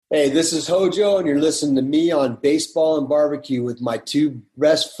Hey, this is Hojo, and you're listening to me on Baseball and Barbecue with my two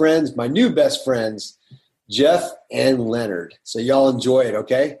best friends, my new best friends, Jeff and Leonard. So y'all enjoy it,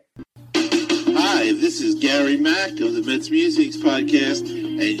 okay? Hi, this is Gary Mack of the Mets Musics Podcast,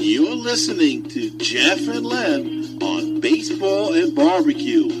 and you're listening to Jeff and Len on Baseball and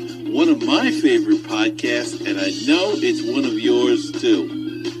Barbecue, one of my favorite podcasts, and I know it's one of yours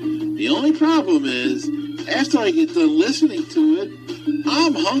too. The only problem is, after I get done listening to it,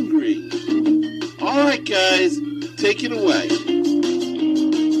 I'm hungry. All right, guys, take it away.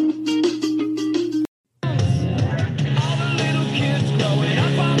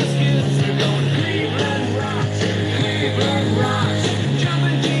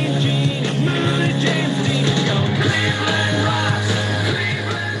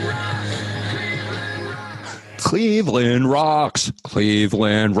 Cleveland rocks.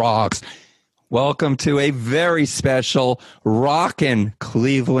 Cleveland rocks. Welcome to a very special Rockin'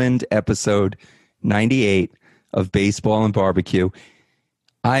 Cleveland episode 98 of Baseball and Barbecue.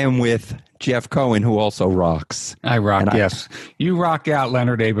 I am with Jeff Cohen, who also rocks. I rock, yes. You rock out,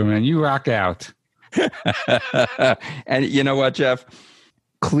 Leonard Aberman. You rock out. And you know what, Jeff?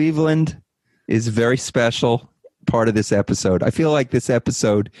 Cleveland is a very special part of this episode. I feel like this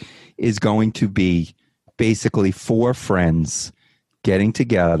episode is going to be basically four friends getting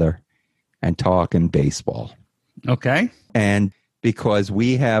together and talking baseball. Okay. And because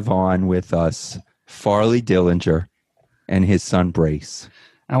we have on with us Farley Dillinger and his son Brace.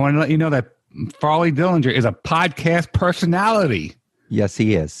 I want to let you know that Farley Dillinger is a podcast personality. Yes,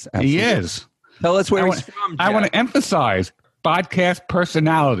 he is. Absolutely. He is. Tell us where he's from, Jeff. I want to emphasize podcast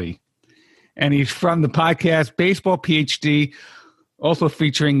personality. And he's from the podcast Baseball PhD, also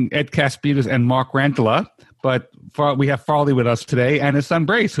featuring Ed Caspitas and Mark Rantola. But we have Farley with us today, and his son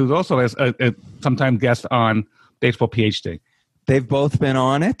Brace, who's also a sometime guest on Baseball PhD. They've both been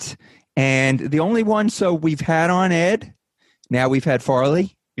on it, and the only one we've had on Ed. Now we've had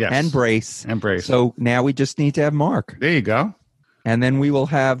Farley, yes, and Brace, So now we just need to have Mark. There you go. And then we will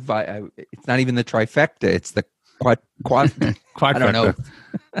have. It's not even the trifecta; it's the quad. I don't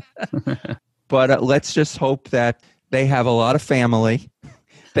know. But let's just hope that they have a lot of family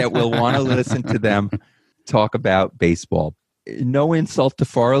that will want to listen to them talk about baseball. No insult to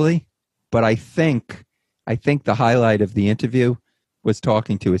Farley, but I think the highlight of the interview was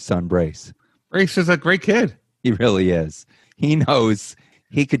talking to his son Brace. Brace is a great kid. He really is. He knows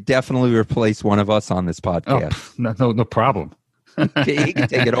he could definitely replace one of us on this podcast. No problem. He can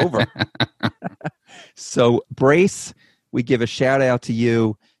take it over. So Brace, we give a shout out to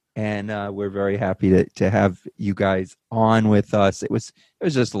you. And we're very happy to have you guys on with us. It was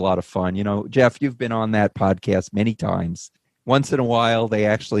just a lot of fun. You know, Jeff, you've been on that podcast many times. Once in a while, they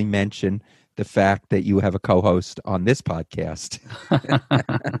actually mention the fact that you have a co-host on this podcast.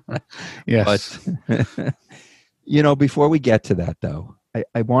 Yes. But, you know, before we get to that, though,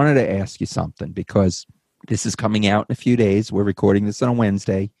 I wanted to ask you something because this is coming out in a few days. We're recording this on a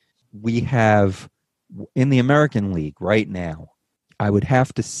Wednesday. We have, in the American League right now, I would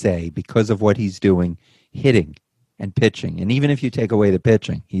have to say, because of what he's doing, hitting and pitching, and even if you take away the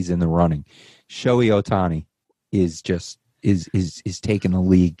pitching, he's in the running. Shohei Ohtani is taking the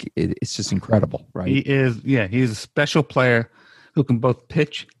league. It's just incredible, right? He is, yeah. He's a special player who can both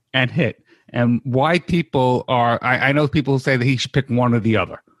pitch and hit. And why people are, I know people say that he should pick one or the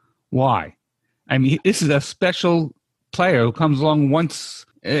other. Why? I mean, this is a special player who comes along once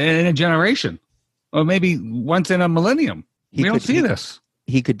in a generation, or maybe once in a millennium. We don't see this.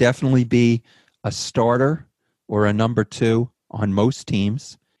 He could definitely be a starter or a number two on most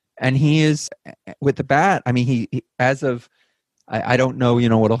teams. And he is, with the bat, I mean, he as of, I don't know,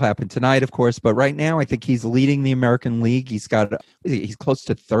 what'll happen tonight, of course, but right now I think he's leading the American League. He's close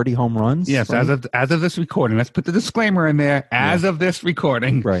to 30 home runs. Yes, right? as of this recording. Let's put the disclaimer in there, as of this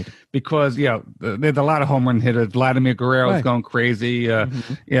recording. Right. Because, there's a lot of home run hitters. Vladimir Guerrero's going crazy.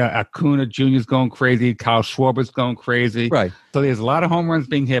 Acuna Jr. is going crazy. Kyle Schwarber's going crazy. Right. So there's a lot of home runs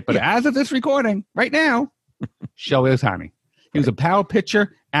being hit. But as of this recording, right now, Shohei Ohtani. He was a power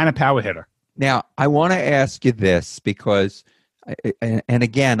pitcher and a power hitter. Now, I want to ask you this because... And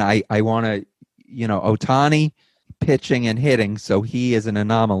again, I want to, Ohtani pitching and hitting, so he is an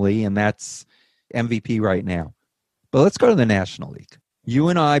anomaly, and that's MVP right now. But let's go to the National League. You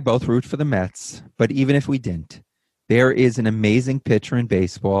and I both root for the Mets, but even if we didn't, there is an amazing pitcher in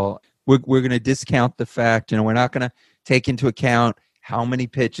baseball. We're going to discount the fact, we're not going to take into account how many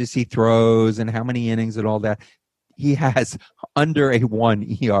pitches he throws and how many innings and all that. He has under a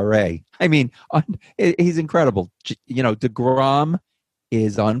 1 ERA. I mean, he's incredible. DeGrom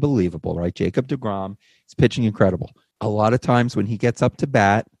is unbelievable, right? Jacob DeGrom is pitching incredible. A lot of times when he gets up to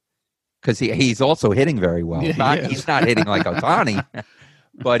bat, because he's also hitting very well. Yeah, He's not hitting like Ohtani,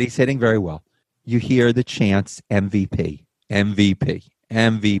 but he's hitting very well. You hear the chants MVP, MVP,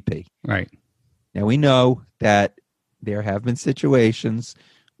 MVP. Right. Now, we know that there have been situations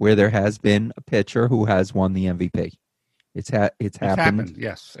where there has been a pitcher who has won the MVP. It's happened.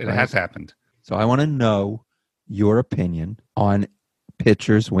 Yes, it Right. has happened. So I want to know your opinion on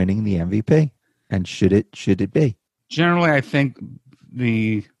pitchers winning the MVP, and should it be? Generally, I think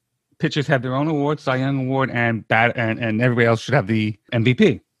the pitchers have their own award, Cy Young Award, and everybody else should have the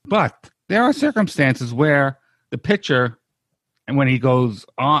MVP. But there are circumstances where the pitcher, and when he goes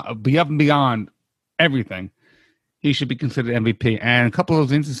on above and beyond everything, he should be considered MVP. And a couple of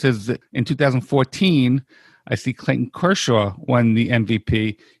those instances in 2014, I see Clayton Kershaw won the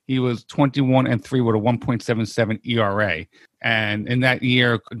MVP. He was 21-3 with a 1.77 ERA. And in that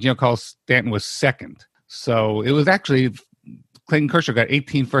year, Giancarlo Stanton was second. So it was actually Clayton Kershaw got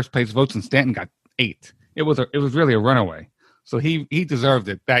 18 first place votes and Stanton got 8. It was really a runaway. So he deserved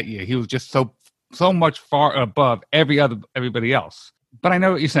it that year. He was just so much far above everybody else. But I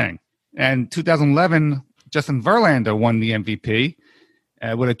know what you're saying. And 2011, Justin Verlander won the MVP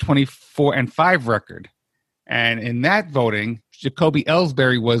with a 24-5 record. And in that voting, Jacoby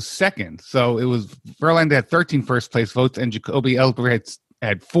Ellsbury was second. So it was Verlander had 13 first place votes and Jacoby Ellsbury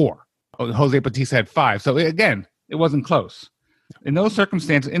had 4. Jose Bautista had 5. So again, it wasn't close. In those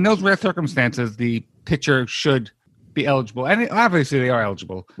rare circumstances, the pitcher should be eligible. And obviously they are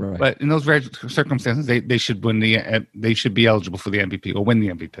eligible. Right. But in those rare circumstances, they should they should be eligible for the MVP or win the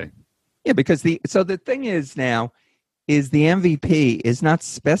MVP. Yeah, because the thing is now is the MVP is not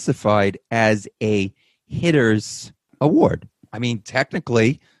specified as a hitter's award. I mean,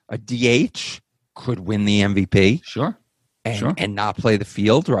 technically, a DH could win the MVP. Sure. And not play the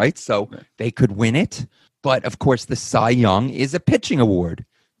field, right? So they could win it. But, of course, the Cy Young is a pitching award.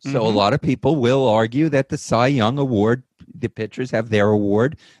 So a lot of people will argue that the Cy Young award, the pitchers have their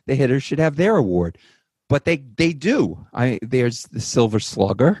award, the hitters should have their award. But they do. There's the Silver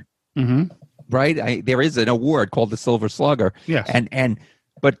Slugger, right? There is an award called the Silver Slugger. Yes.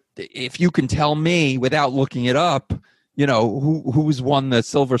 But if you can tell me without looking it up, you know, who's won the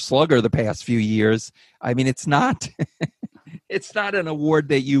Silver Slugger the past few years, I mean, it's not it's not an award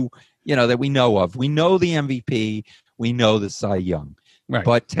that that we know of. We know the MVP, we know the Cy Young. Right.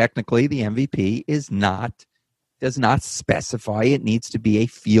 But technically the MVP does not specify it needs to be a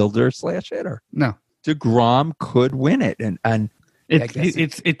fielder/hitter. No. DeGrom could win it. And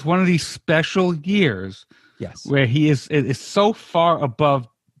it's one of these special years yes, where he is so far above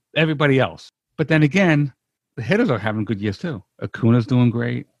everybody else. But then again, the hitters are having good years too. Acuna's doing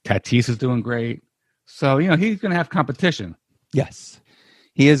great. Tatis is doing great. So, he's going to have competition. yes.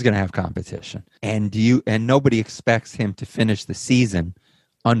 He is going to have competition. And nobody expects him to finish the season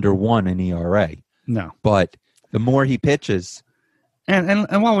under 1 in ERA. No. But the more he pitches, And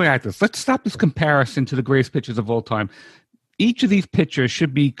while we're at this, let's stop this comparison to the greatest pitchers of all time. Each of these pitchers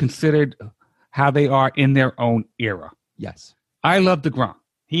should be considered how they are in their own era. yes. I love DeGrom.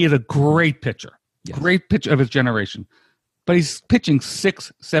 He is a great pitcher. Yes. Great pitcher of his generation. But he's pitching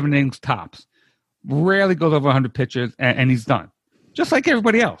 6-7 innings tops. Rarely goes over 100 pitches, and he's done. Just like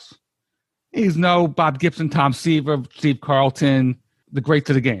everybody else. He's no Bob Gibson, Tom Seaver, Steve Carlton, the greats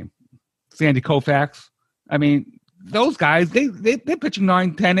of the game. Sandy Koufax. I mean, those guys, they're pitching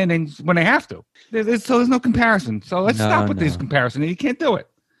 9-10 innings when they have to. So there's no comparison. So let's stop with this comparison. You can't do it.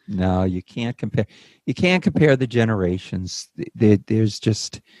 No, you can't compare. You can't compare the generations. There's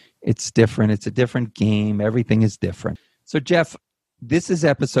just, it's different. It's a different game. Everything is different. So, Jeff, this is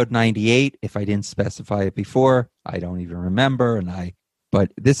episode 98. If I didn't specify it before, I don't even remember.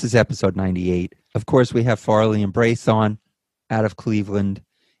 But this is episode 98. Of course, we have Farley and Brace on out of Cleveland.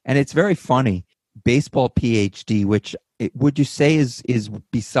 And it's very funny. Baseball PhD, which would you say is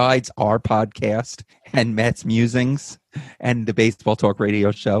besides our podcast and Mets Musings and the Baseball Talk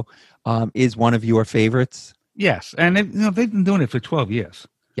Radio show, is one of your favorites? Yes. And they've been doing it for 12 years.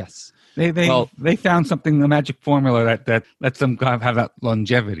 Yes. They found something, a magic formula that lets them have that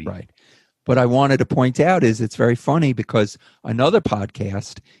longevity. Right. But I wanted to point out it's very funny because another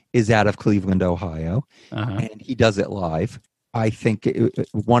podcast is out of Cleveland, Ohio, and he does it live. I think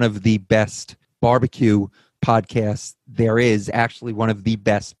one of the best barbecue podcasts there is, actually one of the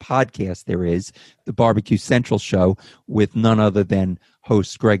best podcasts there is, the Barbecue Central Show with none other than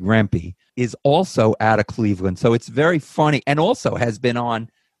host Greg Rempe, is also out of Cleveland. So it's very funny and also has been on,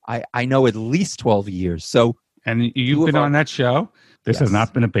 I know, at least 12 years. So, and you've been on that show. This has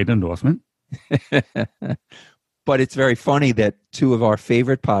not been a paid endorsement. But it's very funny that two of our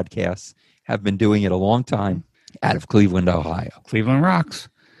favorite podcasts have been doing it a long time out of Cleveland, Ohio. Cleveland rocks.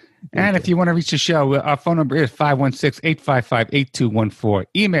 And if you want to reach the show, our phone number is 516-855-8214.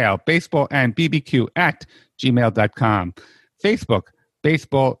 Email baseballandbbq@gmail.com. Facebook,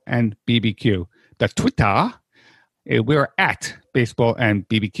 Baseball and BBQ. The Twitter, we're at Baseball and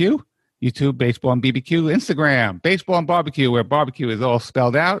BBQ. YouTube, Baseball and BBQ. Instagram, Baseball and Barbecue, where barbecue is all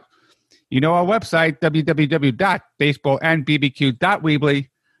spelled out. You know our website,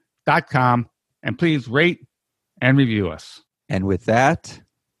 www.baseballandbbq.weebly.com. And please rate and review us. And with that,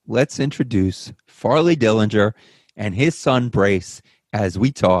 let's introduce Farley Dillinger and his son Brace as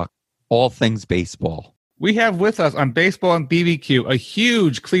we talk all things baseball. We have with us on Baseball and BBQ a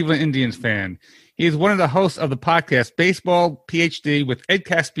huge Cleveland Indians fan. He is one of the hosts of the podcast Baseball PhD with Ed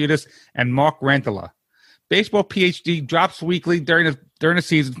Kasputis and Mark Rantola. Baseball PhD drops weekly during the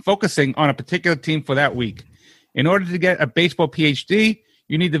season, focusing on a particular team for that week. In order to get a baseball PhD,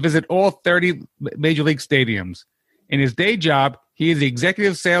 you need to visit all 30 major league stadiums. In his day job, he is the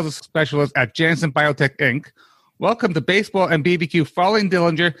executive sales specialist at Janssen Biotech, Inc. Welcome to Baseball and BBQ, Farley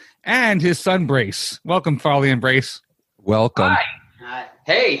Dillinger and his son, Brace. Welcome, Farley and Brace. Welcome. Hi.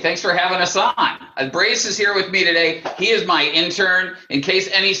 Hey, thanks for having us on. Brace is here with me today. He is my intern. In case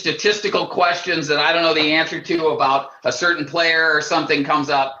any statistical questions that I don't know the answer to about a certain player or something comes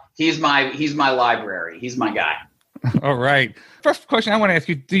up, he's my library. He's my guy. All right. First question I want to ask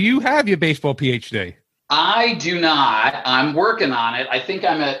you, do you have your baseball PhD? I do not. I'm working on it. I think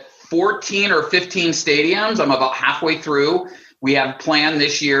I'm at 14 or 15 stadiums. I'm about halfway through. We have planned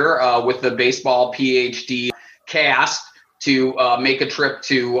this year with the baseball PhD cast to make a trip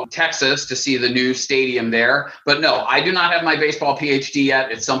to Texas to see the new stadium there. But no, I do not have my baseball PhD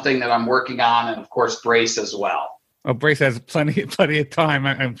yet. It's something that I'm working on, and of course, Brace as well. Oh, Brace has plenty of time,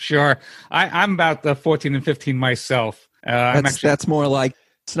 I'm sure. I'm about 14 and 15 myself. That's more like,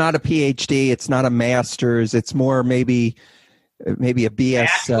 it's not a PhD, it's not a master's, it's more maybe a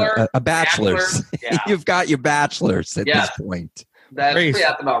BS, a bachelor's. Yeah. You've got your bachelor's at this point. That's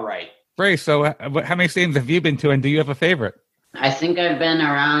about right. Brace, so how many stadiums have you been to, and do you have a favorite? I think I've been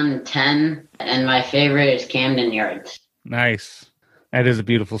around 10, and my favorite is Camden Yards. Nice. That is a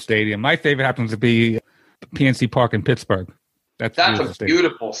beautiful stadium. My favorite happens to be PNC Park in Pittsburgh. That's a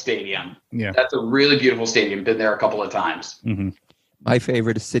beautiful stadium. Yeah. That's a really beautiful stadium. Been there a couple of times. Mm-hmm. My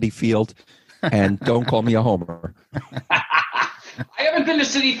favorite is Citi Field, and don't call me a homer. I haven't been to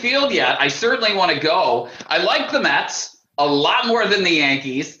Citi Field yet. I certainly want to go. I like the Mets a lot more than the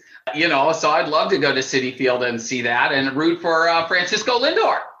Yankees, so I'd love to go to Citi Field and see that and root for Francisco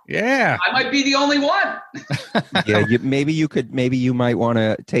Lindor. Yeah. I might be the only one. Yeah, maybe you might want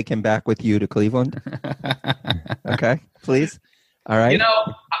to take him back with you to Cleveland. Okay, please. All right.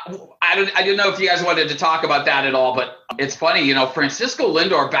 I didn't know if you guys wanted to talk about that at all, but it's funny, Francisco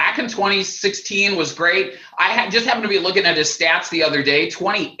Lindor back in 2016 was great. I just happened to be looking at his stats the other day.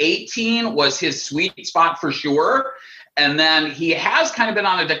 2018 was his sweet spot for sure. And then he has kind of been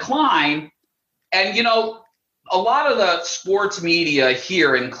on a decline. And, a lot of the sports media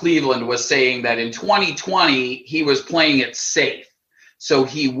here in Cleveland was saying that in 2020, he was playing it safe. So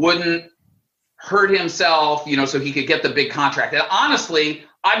he wouldn't hurt himself, so he could get the big contract. And honestly,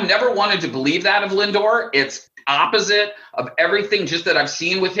 I've never wanted to believe that of Lindor. It's opposite of everything just that I've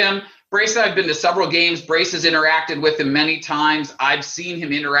seen with him. Brace and I've been to several games. Brace has interacted with him many times. I've seen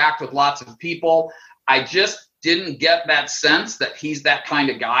him interact with lots of people. I just didn't get that sense that he's that kind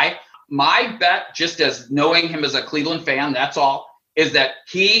of guy. My bet, just as knowing him as a Cleveland fan, that's all, is that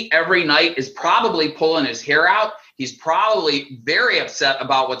he every night is probably pulling his hair out. He's probably very upset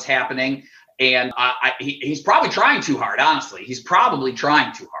about what's happening. And he's probably trying too hard, honestly. He's probably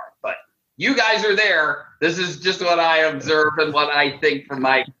trying too hard. But you guys are there. This is just what I observe and what I think from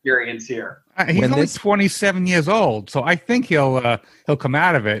my experience here. He's only 27 years old, so I think he'll come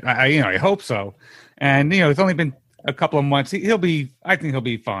out of it. I hope so. And it's only been a couple of months. I think he'll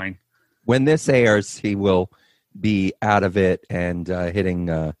be fine. When this airs, he will be out of it and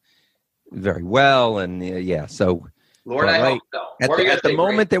hitting very well. And so. Lord, I hope so. At the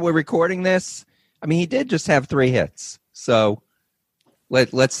moment that we're recording this, he did just have 3 hits. So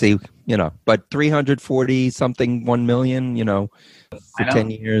let's see, but 340 something 1 million, for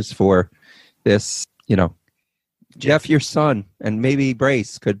 10 years for this, Jeff, your son, and maybe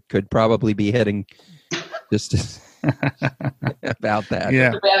Brace could probably be hitting just about that.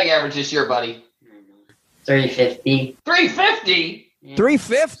 Yeah. What's the batting average this year, buddy? 350. 350?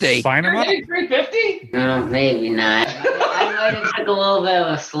 350? Sign him up. 350? No, maybe not. I might have took a little bit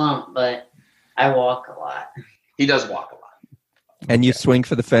of a slump, but I walk a lot. He does walk a lot. And you swing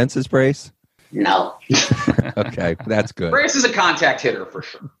for the fences, Brace? No. Okay, that's good. Brace is a contact hitter for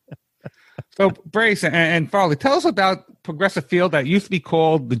sure. So, Brace and Farley, tell us about Progressive Field that used to be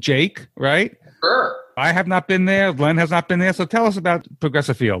called the Jake, right? Sure. I have not been there. Len has not been there. So tell us about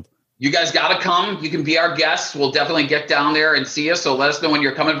Progressive Field. You guys got to come. You can be our guests. We'll definitely get down there and see us. So let us know when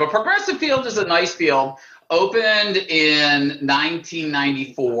you're coming. But Progressive Field is a nice field. Opened in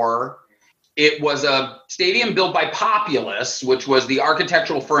 1994. It was a stadium built by Populous, which was the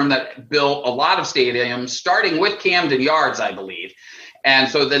architectural firm that built a lot of stadiums, starting with Camden Yards, I believe. And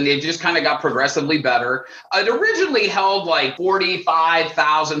so then they just kind of got progressively better. It originally held like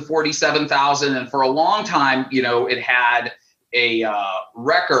 45,000, 47,000. And for a long time, it had a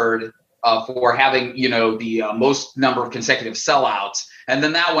record for having, the most number of consecutive sellouts. And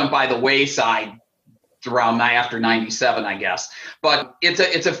then that went by the wayside around after 97, I guess. But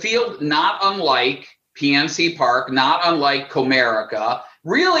it's a field not unlike PNC Park, not unlike Comerica,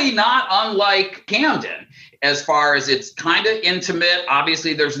 really not unlike Camden. As far as it's kind of intimate,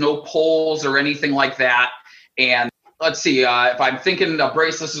 obviously there's no poles or anything like that. And let's see, if I'm thinking,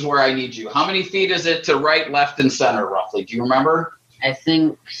 Brace, this is where I need you. How many feet is it to right, left, and center, roughly? Do you remember? I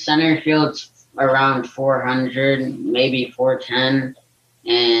think center field's around 400, maybe 410,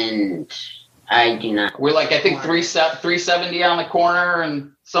 and I do not. We're like, I think 370 on the corner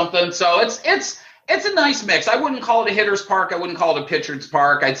and something. So it's a nice mix. I wouldn't call it a hitter's park. I wouldn't call it a pitcher's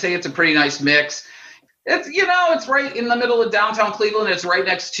park. I'd say it's a pretty nice mix. It's it's right in the middle of downtown Cleveland. It's right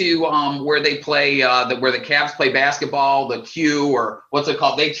next to where they play where the Cavs play basketball, the Q, or what's it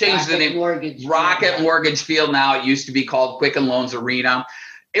called? They changed the name. Rocket Mortgage Field now. It used to be called Quicken Loans Arena.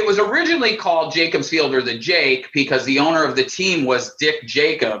 It was originally called Jacobs Field, or the Jake, because the owner of the team was Dick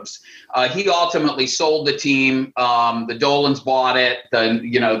Jacobs. He ultimately sold the team. The Dolans bought it. The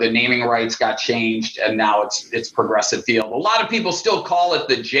naming rights got changed, and now it's Progressive Field. A lot of people still call it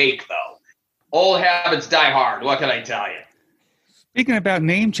the Jake, though. Old habits die hard. What can I tell you? Speaking about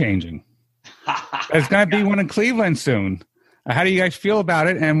name changing, there's going to be one in Cleveland soon. How do you guys feel about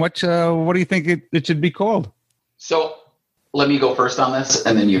it, and what do you think it should be called? So let me go first on this,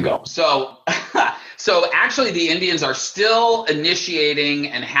 and then you go. So actually, the Indians are still initiating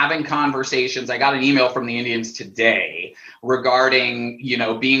and having conversations. I got an email from the Indians today regarding,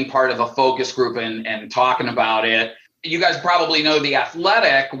 being part of a focus group and talking about it. You guys probably know The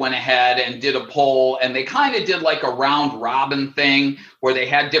Athletic went ahead and did a poll, and they kind of did like a round robin thing where they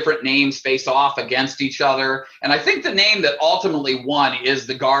had different names face off against each other. And I think the name that ultimately won is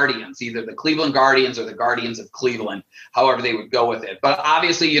the Guardians, either the Cleveland Guardians or the Guardians of Cleveland, however they would go with it. But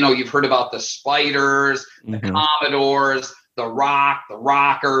obviously, you've heard about the Spiders, the Commodores, the Rock, the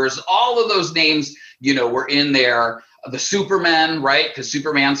Rockers, all of those names, were in there. The Supermen, right? Because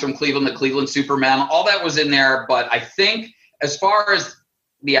Superman's from Cleveland, the Cleveland Supermen, all that was in there. But I think as far as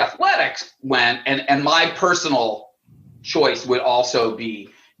the Athletics went, and my personal choice would also be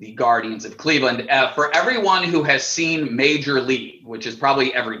the Guardians of Cleveland. For everyone who has seen Major League, which is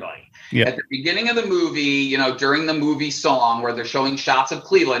probably everybody, at the beginning of the movie, during the movie song where they're showing shots of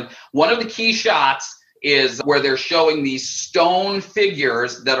Cleveland, one of the key shots is where they're showing these stone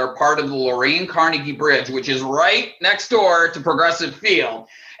figures that are part of the Lorraine Carnegie Bridge, which is right next door to Progressive Field.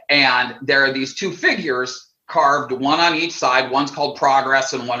 And there are these two figures carved, one on each side. One's called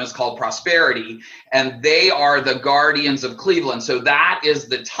Progress and one is called Prosperity. And they are the Guardians of Cleveland. So that is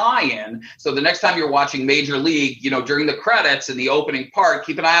the tie-in. So the next time you're watching Major League, during the credits in the opening part,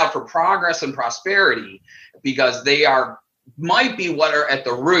 keep an eye out for Progress and Prosperity, because they might be what are at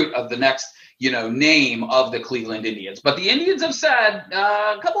the root of the next name of the Cleveland Indians. But the Indians have said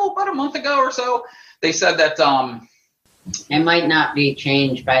about a month ago or so, they said that it might not be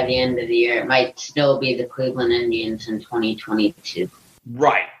changed by the end of the year. It might still be the Cleveland Indians in 2022.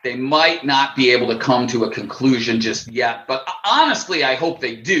 Right. They might not be able to come to a conclusion just yet. But honestly, I hope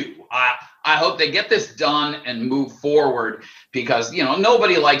they do. I hope they get this done and move forward, because,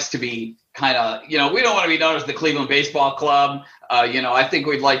 nobody likes to be kind of, we don't want to be known as the Cleveland Baseball Club. I think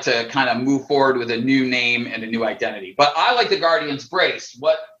we'd like to kind of move forward with a new name and a new identity. But I like the Guardians. Brace,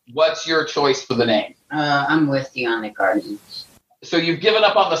 what's your choice for the name? I'm with you on the Guardians. So you've given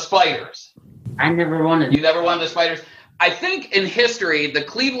up on the Spiders. I never wanted. You never wanted the Spiders? I think in history, the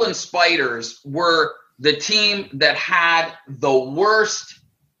Cleveland Spiders were the team that had the worst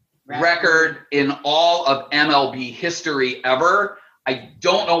record in all of MLB history ever. I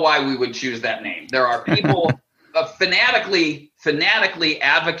don't know why we would choose that name. There are people fanatically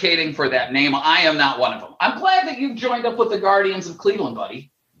advocating for that name. I am not one of them. I'm glad that you've joined up with the Guardians of Cleveland,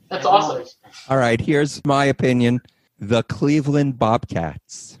 buddy. That's awesome. All right, here's my opinion. The Cleveland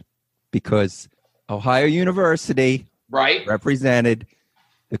Bobcats, because Ohio University represented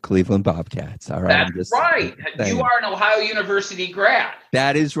the Cleveland Bobcats. All right. That's right. You are an Ohio University grad.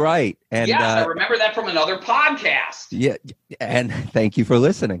 That is right. And yes, I remember that from another podcast. Yeah. And thank you for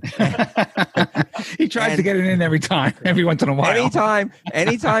listening. He tries to get it in every once in a while.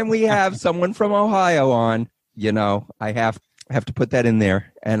 Anytime we have someone from Ohio on, I have to put that in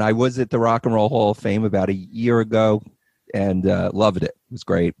there. And I was at the Rock and Roll Hall of Fame about a year ago and loved it. It was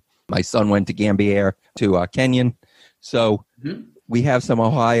great. My son went to Gambier to Kenyon. So we have some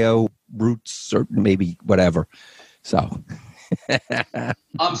Ohio roots or maybe whatever. So.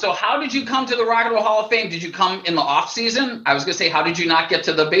 So how did you come to the Rock and Roll Hall of Fame? Did you come in the off season? I was going to say, how did you not get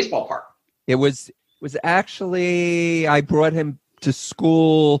to the baseball park? It was actually, I brought him to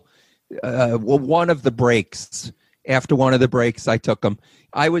school. One of the breaks. After one of the breaks, I took him.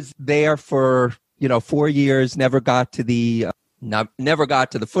 I was there for 4 years. Never got to the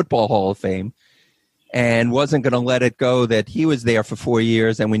Football Hall of Fame. And wasn't going to let it go that he was there for 4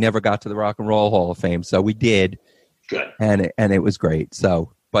 years and we never got to the Rock and Roll Hall of Fame. So we did. Good. And it was great.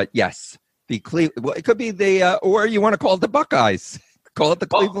 So, but yes, it could be or you want to call it the Buckeyes. Call it the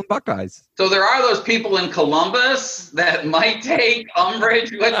Cleveland Buckeyes. So there are those people in Columbus that might take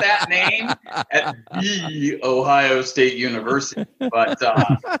umbrage with that name at the Ohio State University. But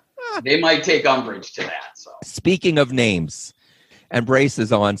they might take umbrage to that. So speaking of names, and Brace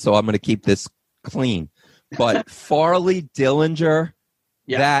is on, so I'm going to keep this clean, but Farley Dillinger,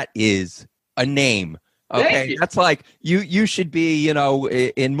 that is a name. Okay, that's like you should be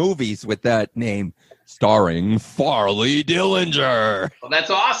in movies with that name, starring Farley Dillinger. Well,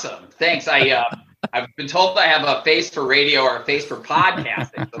 that's awesome. Thanks. I've been told I have a face for radio or a face for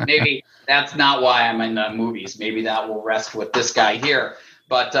podcasting, so maybe that's not why I'm in movies. Maybe that will rest with this guy here.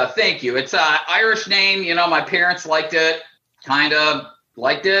 But thank you. It's an Irish name. My parents liked it, and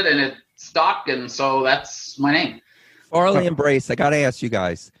it stuck, and so that's my name. Farley and Brace, I got to ask you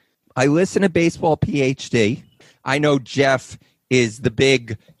guys. I listen to Baseball PhD. I know Jeff is the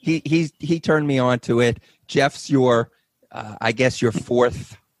big. He turned me on to it. Jeff's your, I guess your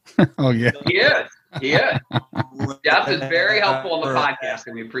fourth. Oh yeah, he is. Jeff is very helpful on the podcast,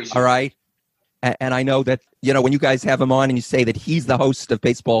 and we appreciate it. All right. And I know that when you guys have him on and you say that he's the host of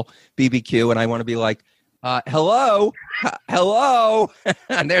Baseball BBQ, and I want to be like, hello,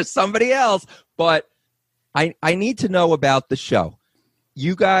 and there's somebody else. But I need to know about the show.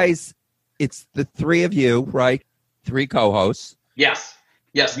 You guys, it's the three of you, right? 3 co-hosts. Yes.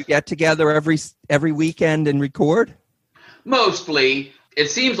 You get together every weekend and record? Mostly. It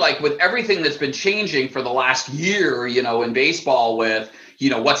seems like with everything that's been changing for the last year, in baseball with,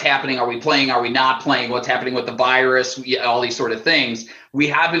 what's happening? Are we playing? Are we not playing? What's happening with the virus? All these sort of things. We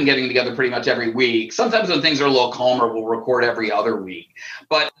have been getting together pretty much every week. Sometimes when things are a little calmer, we'll record every other week.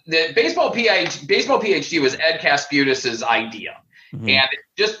 But the Baseball PhD was Ed Kasputis' idea. Mm-hmm. And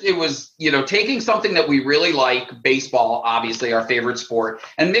it was, taking something that we really like, baseball, obviously our favorite sport,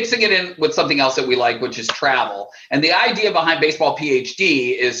 and mixing it in with something else that we like, which is travel. And the idea behind Baseball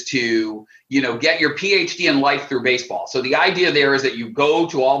PhD is to, get your PhD in life through baseball. So the idea there is that you go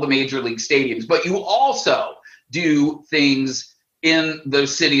to all the major league stadiums, but you also do things in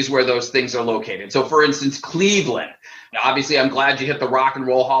those cities where those things are located. So for instance, Cleveland. Obviously, I'm glad you hit the Rock and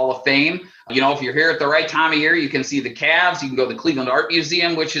Roll Hall of Fame. If you're here at the right time of year, you can see the Cavs. You can go to the Cleveland Art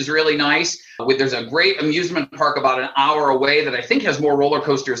Museum, which is really nice. There's a great amusement park about an hour away that I think has more roller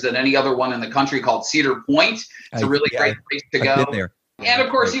coasters than any other one in the country called Cedar Point. It's a really great place to go. I've been there. And of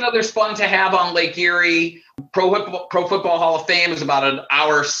course, there's fun to have on Lake Erie. Pro Football Hall of Fame is about an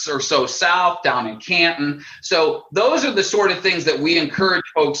hour or so south down in Canton. So those are the sort of things that we encourage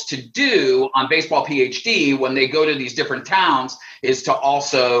folks to do on Baseball PhD when they go to these different towns, is to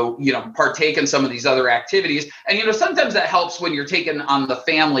also, partake in some of these other activities. And, sometimes that helps when you're taking on the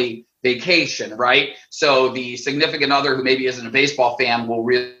family vacation, right? So the significant other who maybe isn't a baseball fan will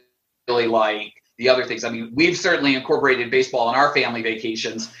really like the other things. I mean, we've certainly incorporated baseball in our family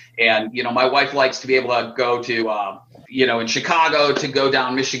vacations. And, my wife likes to be able to go to, in Chicago, to go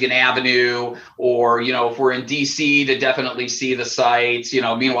down Michigan Avenue, or, if we're in DC, to definitely see the sights.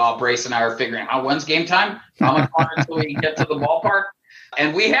 Meanwhile, Brace and I are figuring out when's game time, how much longer until we get to the ballpark.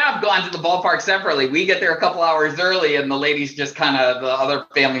 And we have gone to the ballpark separately. We get there a couple hours early, and the ladies the other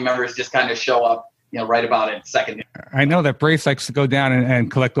family members just kind of show up, right about it second. I know that Brace likes to go down and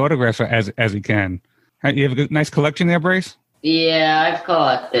collect autographs as he can. You have a nice collection there, Brace? Yeah, I've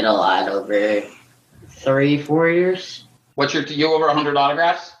collected a lot over 3-4 years. You over 100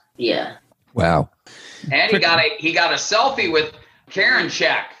 autographs? Yeah. Wow. And he got a selfie with Karen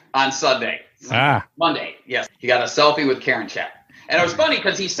Check on Sunday. Monday, yes. He got a selfie with Karen Check. And it was funny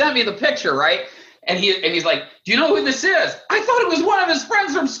because he sent me the picture, right? And he's like, do you know who this is? I thought it was one of his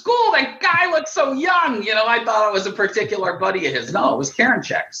friends from school. That guy looks so young. I thought it was a particular buddy of his. No, it was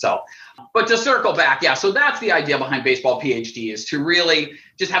Karinchak. So, but to circle back, yeah, so that's the idea behind Baseball PhD, is to really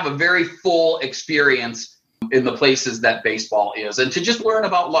just have a very full experience in the places that baseball is and to just learn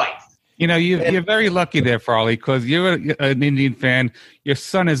about life. You're very lucky there, Farley, because you're an Indian fan. Your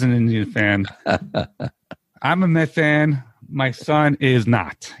son is an Indian fan. I'm a Met fan. My son is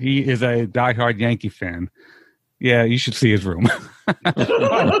not. He is a diehard Yankee fan. Yeah, you should see his room.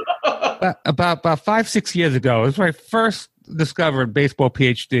 about 5-6 years ago, it was when I first discovered Baseball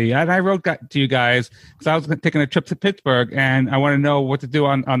PhD, and I wrote to you guys because I was taking a trip to Pittsburgh, and I want to know what to do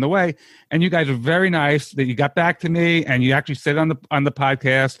on the way. And you guys were very nice that you got back to me, and you actually said on the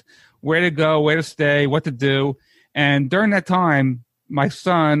podcast where to go, where to stay, what to do. And during that time, my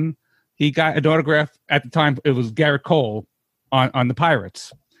son, he got an autograph. At the time, it was Garrett Cole on the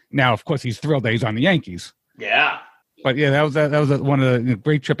Pirates. Now, of course, he's thrilled that he's on the Yankees. Yeah. But yeah, that was one of the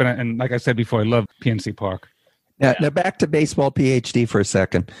great trip. And like I said before, I love PNC Park. Now back to Baseball PhD for a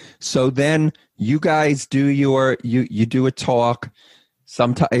second. So then you guys do you do a talk.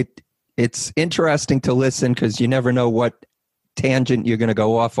 Sometimes it's interesting to listen because you never know what tangent you're going to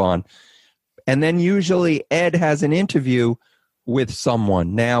go off on. And then usually Ed has an interview with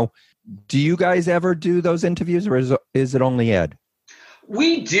someone. Now, do you guys ever do those interviews, or is it only Ed?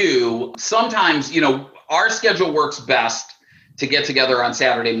 We do. Sometimes, our schedule works best to get together on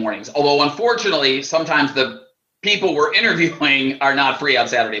Saturday mornings. Although, unfortunately, sometimes the people we're interviewing are not free on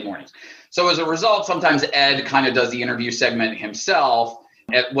Saturday mornings. So as a result, sometimes Ed kind of does the interview segment himself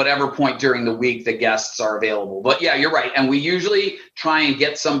at whatever point during the week the guests are available. But yeah, you're right. And we usually try and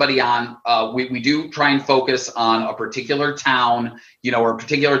get somebody on. We do try and focus on a particular town, or a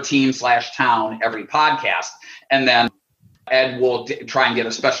particular team/town every podcast. And then Ed will try and get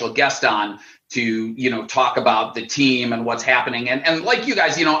a special guest on to, talk about the team and what's happening. And like you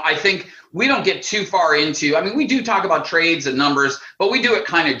guys, I think we don't get too far into, we do talk about trades and numbers, but we do it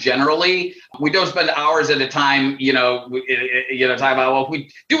kind of generally. We don't spend hours at a time, talking about, well, if we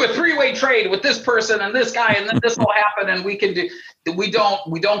do a 3-way trade with this person and this guy, and then this will happen, and we can do, we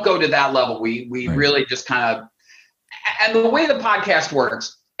don't go to that level. We Right. really just kind of, and the way the podcast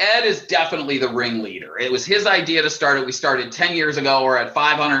works, Ed is definitely the ringleader. It was his idea to start it. We started 10 years ago. We're at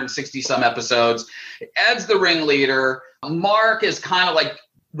 560 some episodes. Ed's the ringleader. Mark is kind of like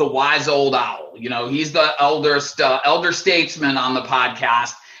the wise old owl. He's the elder statesman on the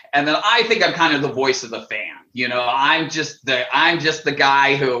podcast. And then I think I'm kind of the voice of the fan. I'm just the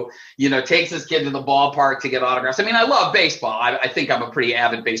guy who, takes his kid to the ballpark to get autographs. I love baseball. I think I'm a pretty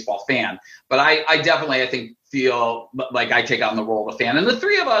avid baseball fan, but I definitely feel like I take on the role of a fan. And the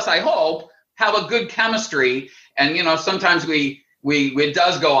three of us, I hope, have a good chemistry. And, sometimes it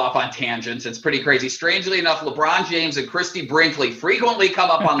does go off on tangents. It's pretty crazy. Strangely enough, LeBron James and Christy Brinkley frequently come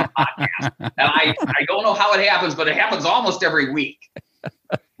up on the podcast. And I don't know how it happens, but it happens almost every week.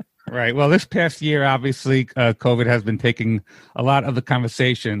 Right. Well, this past year, obviously, COVID has been taking a lot of the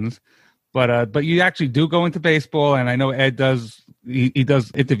conversations. But you actually do go into baseball, and I know Ed does. He does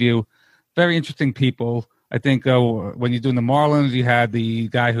interview very interesting people. I think when you're doing the Marlins, you had the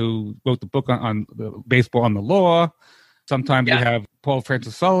guy who wrote the book on the baseball on the law. Sometimes you have Paul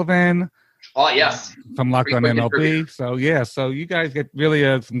Francis Sullivan. Oh, yes. From Locked On MLB. So you guys get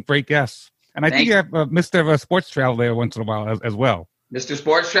really some great guests. And I think you have Mr. Sports Travel there once in a while as well. Mr.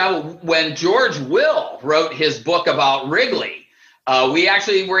 Sports Travel. When George Will wrote his book about Wrigley, we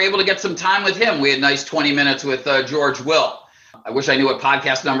actually were able to get some time with him. We had nice 20 minutes with George Will. I wish I knew what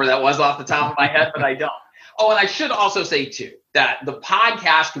podcast number that was off the top of my head, but I don't. Oh, and I should also say, too, that the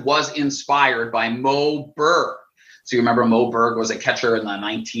podcast was inspired by Mo Berg. So you remember Mo Berg was a catcher in the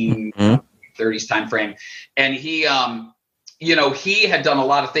 1930s time frame. And he, he had done a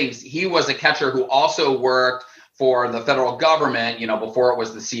lot of things. He was a catcher who also worked for the federal government, before it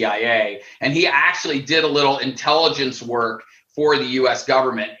was the CIA. And he actually did a little intelligence work for the U.S.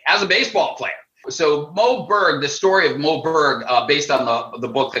 government as a baseball player. So Mo Berg, the story of Mo Berg, based on the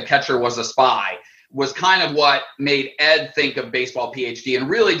book The Catcher Was a Spy, was kind of what made Ed think of Baseball PhD and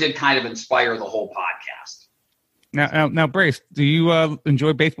really did kind of inspire the whole podcast. Now, Brace, do you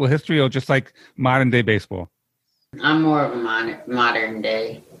enjoy baseball history or just like modern day baseball? I'm more of a modern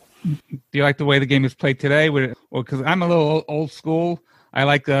day. Do you like the way the game is played today? Because I'm a little old school. I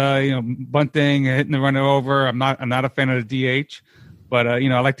like bunting, hitting the runner over. I'm not a fan of the DH, but I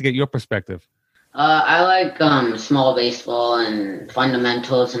like to get your perspective. I like small baseball and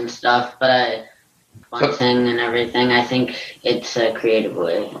fundamentals and stuff, but bunting and everything. I think it's a creative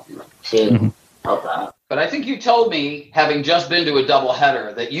way to help out. But I think you told me, having just been to a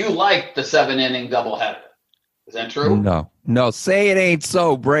doubleheader, that you liked the 7-inning doubleheader. Is that true? No. Say it ain't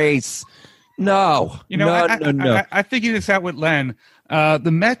so, Brace. No. No. I figured this out with Len.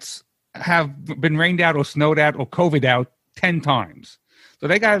 The Mets have been rained out or snowed out or COVID out 10 times. So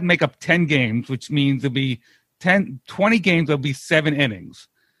they got to make up 10 games, which means there'll be 20 games, there'll be 7 innings.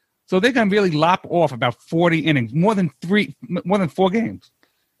 So they're going to really lop off about 40 innings, more than 4 games.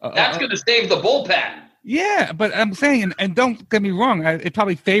 That's going to save the bullpen. Yeah, but I'm saying, and don't get me wrong, it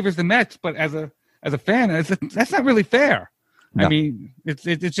probably favors the Mets, but as a fan, that's not really fair. No. I mean, it's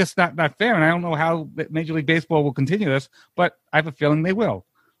just not fair, and I don't know how Major League Baseball will continue this, but I have a feeling they will.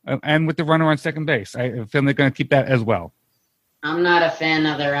 And with the runner on second base, I have a feeling they're going to keep that as well. I'm not a fan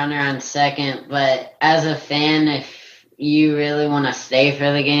of the runner on second, but as a fan, if you really want to stay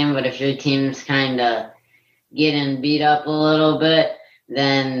for the game, but if your team's kind of getting beat up a little bit,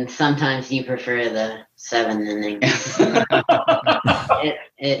 then sometimes you prefer the 7 innings.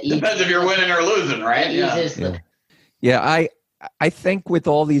 it depends if you're winning or losing, right? Yeah. I think with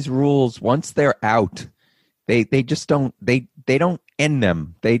all these rules, once they're out, they just don't they don't end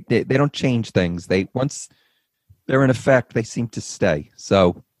them. They don't change things. Once they're in effect, they seem to stay.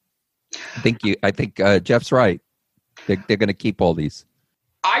 So I think Jeff's right. They're going to keep all these.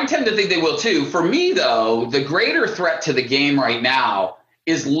 I tend to think they will too. For me, though, the greater threat to the game right now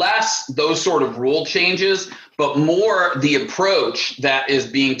is less those sort of rule changes, but more the approach that is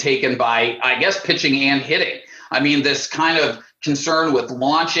being taken by, I guess, pitching and hitting. I mean, this kind of concern with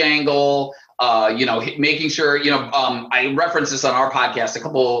launch angle, making sure, I referenced this on our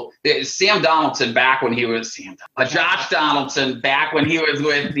podcast, Sam Donaldson back when he was, Josh Donaldson back when he was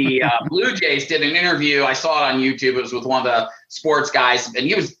with the Blue Jays did an interview. I saw it on YouTube. It was with one of the sports guys, and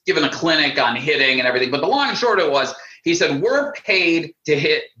he was giving a clinic on hitting and everything. But the long and short of it was, he said, we're paid to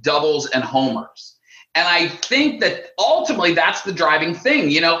hit doubles and homers. And I think that ultimately that's the driving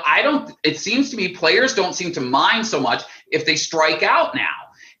thing. It seems to me players don't seem to mind so much if they strike out now.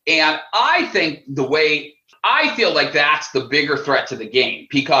 And I think I feel like that's the bigger threat to the game,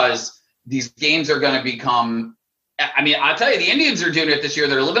 because these games are going to become, I'll tell you, the Indians are doing it this year.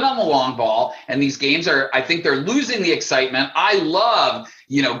 They're living on the long ball, and these games I think they're losing the excitement. I love,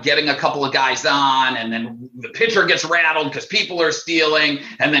 getting a couple of guys on, and then the pitcher gets rattled because people are stealing,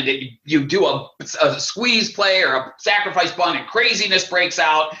 and then you do a squeeze play or a sacrifice bunt and craziness breaks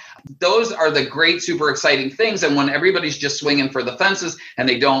out. Those are the great, super exciting things. And when everybody's just swinging for the fences and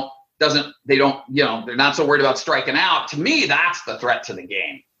they're not so worried about striking out, to me, that's the threat to the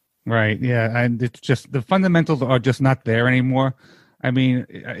game. Right. Yeah. And it's just the fundamentals are just not there anymore. I mean,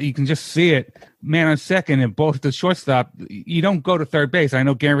 you can just see it. Man on second and both the shortstop, you don't go to third base. I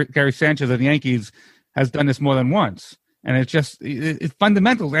know Gary Sanchez of the Yankees has done this more than once. And it's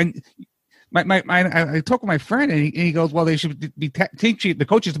fundamentals. And I talk with my friend, and he goes, well, they should be teaching, the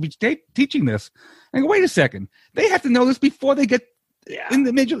coaches to be teaching this. I go, wait a second. They have to know this before they get in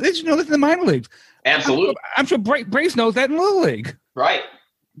the major. They should know this in the minor leagues. Absolutely. I'm sure Brace knows that in Little League. Right.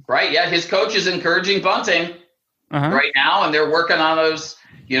 Yeah. His coach is encouraging bunting right now, and they're working on those,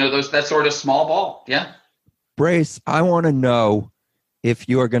 that sort of small ball. Yeah. Brace, I want to know if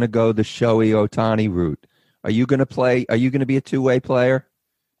you are going to go the Shohei Ohtani route. Are you going to be a two-way player?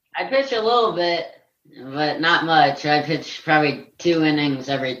 I pitch a little bit, but not much. I pitch probably 2 innings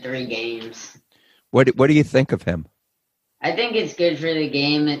every 3 games. What do you think of him? I think it's good for the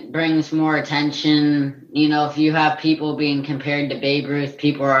game. It brings more attention. If you have people being compared to Babe Ruth,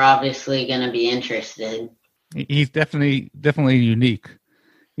 people are obviously going to be interested. He's definitely unique.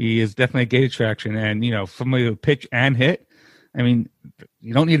 He is definitely a gate attraction, and somebody who pitch and hit. I mean,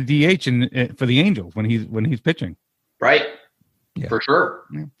 you don't need a DH for the Angels when he's pitching. Right. Yeah. For sure.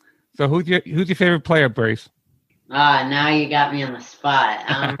 Yeah. So who's your favorite player, Brace? Now you got me on the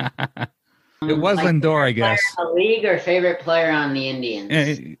spot. It was Lindor, I guess. In the league or favorite player on the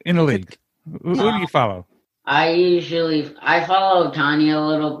Indians? In the league. Who do you follow? I follow Ohtani a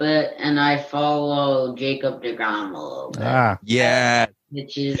little bit, and I follow Jacob deGrom a little bit. Yeah.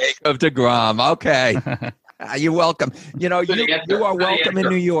 Jacob deGrom. Okay. You're welcome. You are welcome in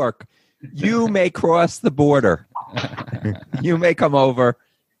New York. You may cross the border. You may come over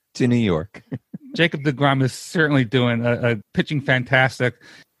to New York. Jacob deGrom is certainly doing a pitching fantastic.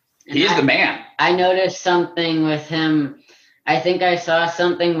 He's the man. I noticed something with him. I think I saw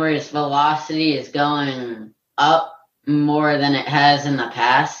something where his velocity is going up more than it has in the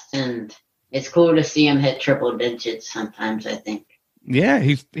past, and it's cool to see him hit triple digits sometimes, I think. Yeah,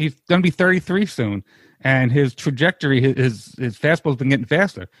 he's going to be 33 soon, and his trajectory, his fastball's been getting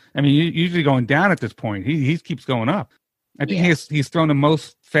faster. I mean, usually going down at this point. He keeps going up. I think he's thrown the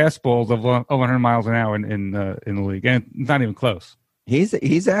most fastballs of over 100 miles an hour in the league, and it's not even close.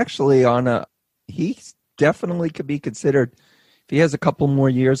 He's actually he definitely could be considered. If he has a couple more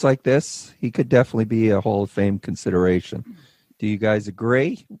years like this, he could definitely be a Hall of Fame consideration. Do you guys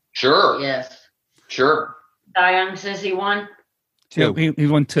agree? Sure. Yes. Sure. Cy Young says he won. 2. He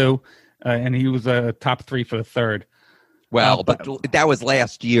won 2, and he was a top 3 for the 3rd. Well, but that was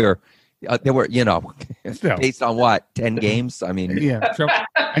last year. There were, Still. based on what, 10 games? I mean, Yeah.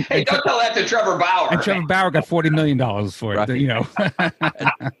 Hey, don't tell that to Trevor Bauer. And Trevor Bauer got $40 million for it. Right.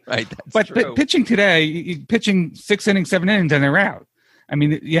 Right. That's But true. pitching today, pitching 6 innings, 7 innings, and they're out. I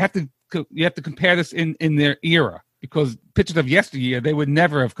mean, you have to compare this in their era, because pitchers of yesteryear, they would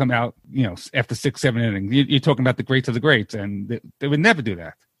never have come out, after 6, 7 innings. You're talking about the greats of the greats, and they would never do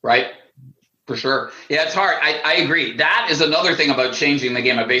that. Right. For sure. Yeah, it's hard. I agree. That is another thing about changing the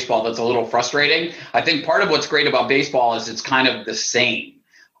game of baseball that's a little frustrating. I think part of what's great about baseball is it's kind of the same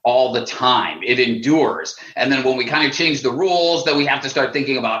all the time. It endures. And then when we kind of change the rules, then we have to start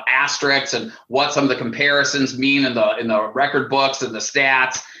thinking about asterisks and what some of the comparisons mean in the record books and the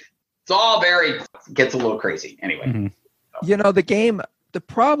stats. It's all gets a little crazy anyway. Mm-hmm. The game, the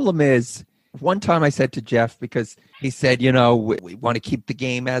problem is, one time I said to Jeff, because he said, we want to keep the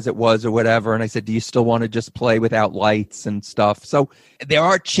game as it was or whatever. And I said, do you still want to just play without lights and stuff? So there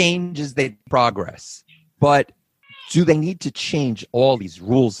are changes that progress, but do they need to change all these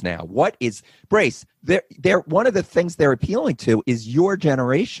rules now? What is Brace? They're one of the things they're appealing to is your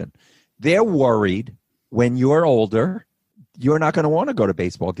generation. They're worried when you're older, you're not going to want to go to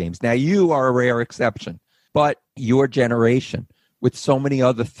baseball games. Now you are a rare exception, but your generation with so many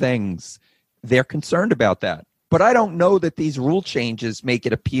other things, they're concerned about that. But I don't know that these rule changes make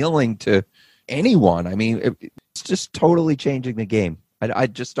it appealing to anyone. I mean, it's just totally changing the game. I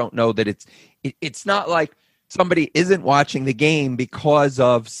just don't know that it's not like somebody isn't watching the game because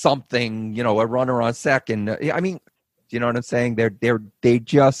of something, a runner on second. I mean, you know what I'm saying?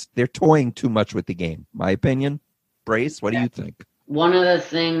 They're toying too much with the game, my opinion. Brace, what do you think? One of the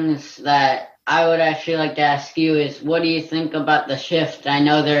things that I would actually like to ask you is, what do you think about the shift? I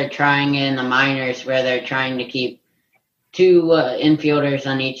know they're trying in the minors where they're trying to keep 2 infielders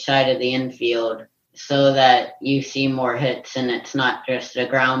on each side of the infield so that you see more hits and it's not just a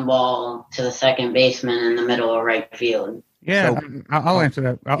ground ball to the second baseman in the middle of right field. Yeah, so, I'll answer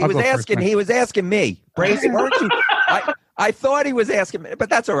that. He was asking me. Brace, weren't you? I thought he was asking me, but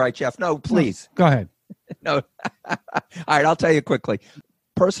that's all right, Jeff. No, please. Go ahead. No. All right, I'll tell you quickly.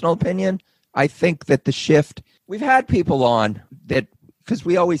 Personal opinion, I think that the shift, we've had people on that, because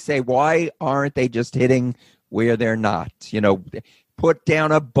we always say, why aren't they just hitting where they're not? Put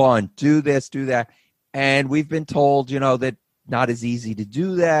down a bunt, do this, do that. And we've been told, that not as easy to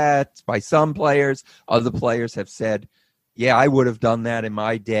do that by some players. Other players have said, yeah, I would have done that in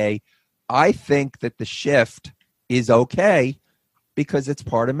my day. I think that the shift is okay because it's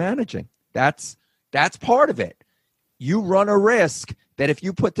part of managing. That's part of it. You run a risk that if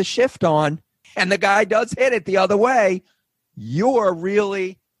you put the shift on and the guy does hit it the other way, you're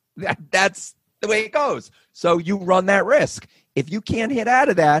really, that's the way it goes. So you run that risk. If you can't hit out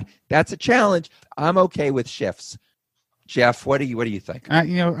of that, that's a challenge. I'm okay with shifts. Jeff, what do you think?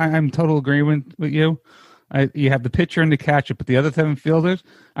 I'm total agreement with you. You have the pitcher and the catcher, but the other 7 fielders,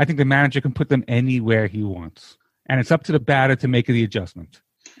 I think the manager can put them anywhere he wants. And it's up to the batter to make the adjustment.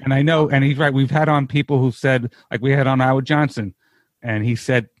 And I know, and he's right, we've had on people who said, like we had on Howard Johnson, and he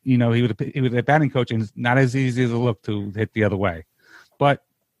said, he was a batting coach, and it's not as easy as it looked to hit the other way. But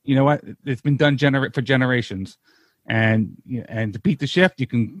you know what? It's been done for generations. And to beat the shift, you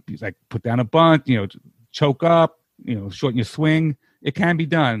can put down a bunt, choke up, shorten your swing. It can be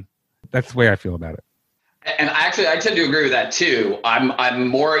done. That's the way I feel about it. And actually, I tend to agree with that too. I'm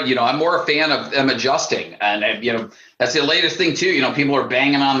more a fan of them adjusting, and that's the latest thing too. People are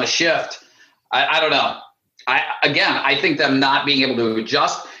banging on the shift. I don't know. I think them not being able to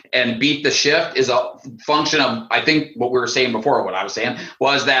adjust and beat the shift is a function of, I think what we were saying before, what I was saying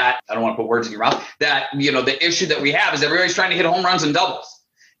was that, I don't want to put words in your mouth, that, the issue that we have is everybody's trying to hit home runs and doubles,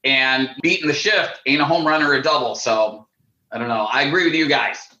 and beating the shift ain't a home run or a double. So I don't know. I agree with you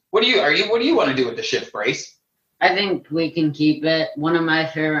guys. What do you want to do with the shift, Brace? I think we can keep it. One of my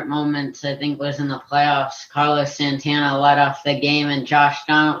favorite moments, I think, was in the playoffs. Carlos Santana led off the game, and Josh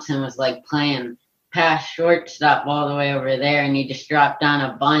Donaldson was playing past shortstop all the way over there, and he just dropped down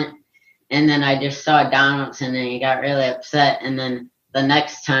a bunt. And then I just saw Donaldson, and he got really upset. And then the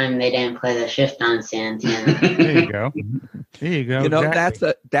next time they didn't play the shift on Santana. There you go.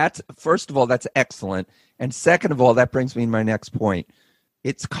 Exactly. That's first of all, that's excellent. And second of all, that brings me to my next point.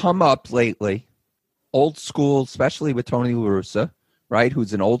 It's come up lately old school, especially with Tony La Russa, right,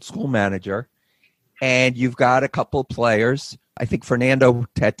 who's an old school manager. And you've got a couple of players. I think Fernando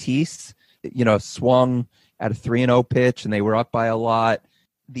Tatis, swung at a 3-0 pitch, and they were up by a lot.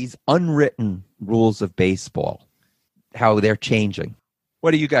 These unwritten rules of baseball, how they're changing.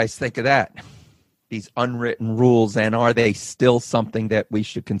 What do you guys think of that? These unwritten rules, and are they still something that we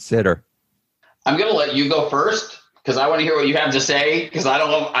should consider? I'm going to let you go first because I want to hear what you have to say. Because I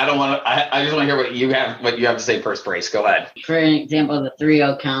just want to hear what you have to say first. Brace, go ahead. For example, the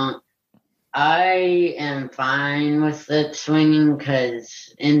 3-0 count. I am fine with it swinging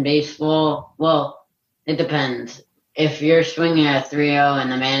because in baseball, well, it depends. If you're swinging at 3-0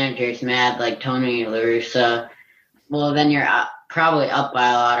 and the manager's mad, like Tony La Russa, well, then you're probably up by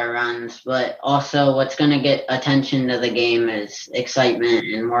a lot of runs. But also what's going to get attention to the game is excitement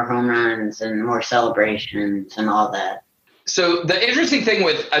and more home runs and more celebrations and all that. So the interesting thing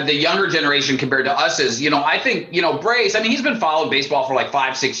with the younger generation compared to us is, I think, Brace, he's been following baseball for like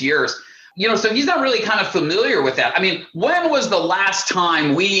 5-6 years. So he's not really kind of familiar with that. When was the last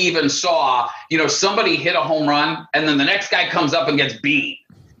time we even saw, somebody hit a home run and then the next guy comes up and gets beat?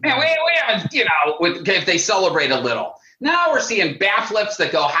 Man, we haven't, if they celebrate a little. Now we're seeing bat flips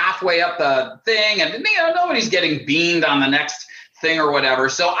that go halfway up the thing and, nobody's getting beamed on the next thing or whatever.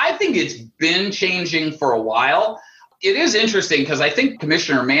 So I think it's been changing for a while. It is interesting because I think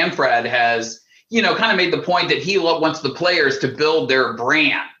Commissioner Manfred has, kind of made the point that he wants the players to build their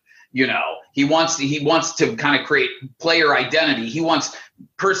brand. He wants to kind of create player identity. He wants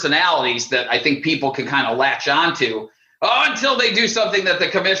personalities that I think people can kind of latch onto until they do something that the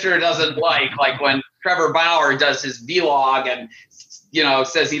commissioner doesn't like when Trevor Bauer does his vlog and,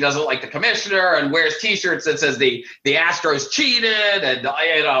 says he doesn't like the commissioner and wears T-shirts that says the Astros cheated and,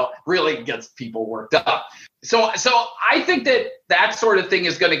 really gets people worked up. So I think that sort of thing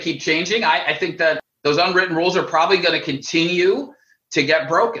is going to keep changing. I think that those unwritten rules are probably going to continue to get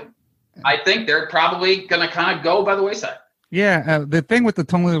broken. I think they're probably going to kind of go by the wayside. Yeah, the thing with the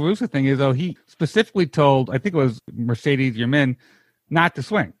Tony La Russa thing is, though, he specifically told, I think it was Mercedes Yermin, not to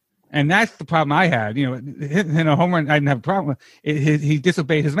swing. And that's the problem I had. Hitting a home run, I didn't have a problem with. He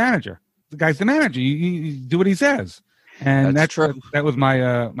disobeyed his manager. The guy's the manager. You do what he says. And that's true. That was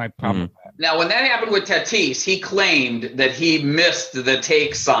my problem. Now, when that happened with Tatis, he claimed that he missed the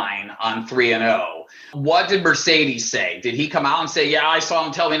take sign on 3-0. What did Mercedes say? Did he come out and say, yeah, I saw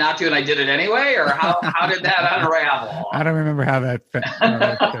him tell me not to and I did it anyway? Or how did that unravel? I don't remember how that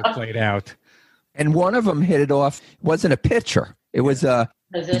played out. And one of them hit it off. It wasn't a pitcher. It was a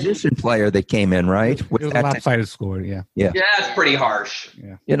position player that came in, right? It was a lopsided score, yeah. Yeah, that's pretty harsh.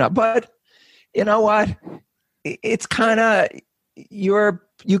 Yeah. But you know what? It's kind of you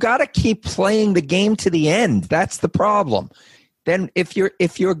got to keep playing the game to the end. That's the problem. Then if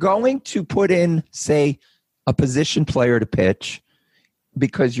you're going to put in, say, a position player to pitch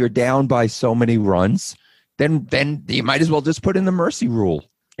because you're down by so many runs, then you might as well just put in the mercy rule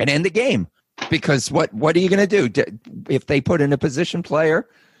and end the game. Because what are you going to do? If they put in a position player,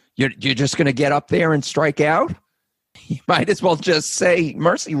 you're just going to get up there and strike out? You might as well just say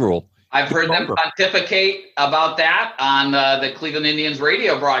mercy rule. I've heard them pontificate about that on the Cleveland Indians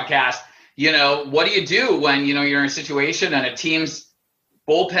radio broadcast. What do you do when, you're in a situation and a team's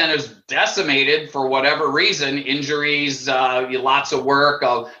bullpen is decimated for whatever reason, injuries, lots of work,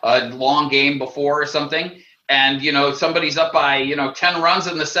 a long game before or something, and, somebody's up by, 10 runs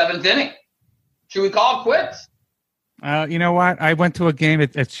in the 7th inning. Should we call it quits? You know what? I went to a game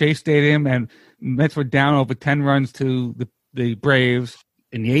at Shea Stadium, and Mets were down over 10 runs to the Braves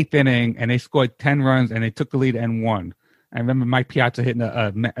in the 8th inning, and they scored 10 runs, and they took the lead and won. I remember Mike Piazza hitting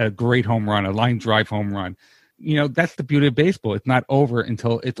a great home run, a line drive home run. That's the beauty of baseball. It's not over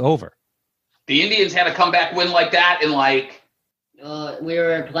until it's over. The Indians had a comeback win like that in we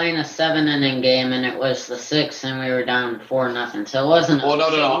were playing a 7-inning game, and it was the 6th, and we were down 4-0. So it wasn't. Well,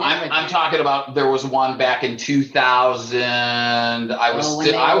 no. I'm talking about there was one back in 2000. I was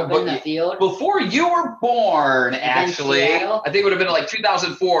in the field before you were born. Actually, I think it would have been like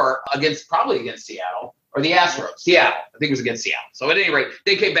 2004 against Seattle. Or the Astros. Seattle. I think it was against Seattle. So at any rate,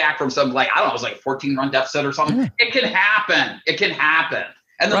 they came back from some, it was like 14-run deficit or something. Yeah. It can happen.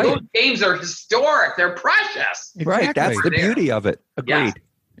 And those games are historic. They're precious. Exactly. Right. That's the beauty of it. Agreed. Yeah,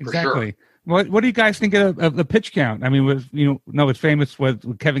 exactly. Sure. What do you guys think of the pitch count? It's famous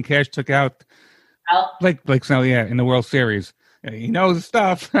what Kevin Cash took out Blake Snell, in the World Series. He knows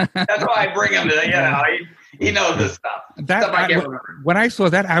stuff. That's why I bring him to, he knows this stuff. When I saw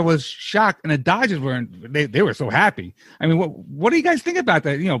that, I was shocked, and the Dodgers they were so happy. What do you guys think about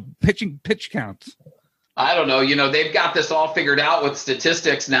that? Pitch counts. I don't know. They've got this all figured out with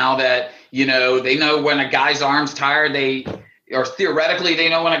statistics now that, they know when a guy's arm's tired, or theoretically they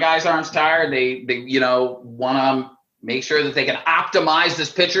know when a guy's arm's tired. They want to make sure that they can optimize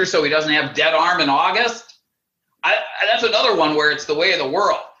this pitcher so he doesn't have dead arm in August. That's another one where it's the way of the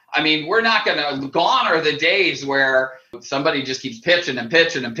world. I mean, we're not going to, gone are the days where somebody just keeps pitching and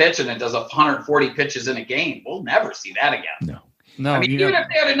pitching and pitching and does 140 pitches in a game. We'll never see that again. No. I mean, even if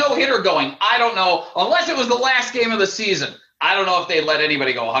they had a no-hitter going, I don't know, unless it was the last game of the season, I don't know if they'd let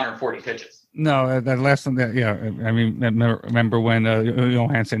anybody go 140 pitches. No, that last one, I mean, remember when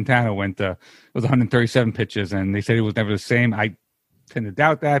Johan Santana went, it was 137 pitches, and they said it was never the same. I tend to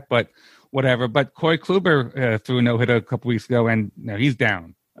doubt that, but whatever. But Corey Kluber threw a no-hitter a couple weeks ago, and he's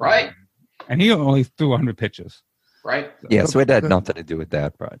down. Right. And he only threw 100 pitches. Right. Yeah, so it had nothing to do with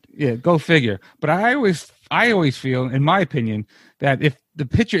that, Brad. Yeah, go figure. But I always feel, in my opinion, that if the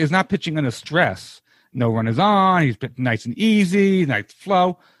pitcher is not pitching under stress, no runners on, he's nice and easy, nice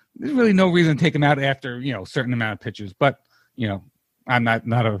flow, there's really no reason to take him out after, a certain amount of pitches. But, I'm not in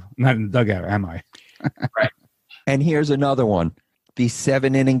the dugout, am I? Right. And here's another one. These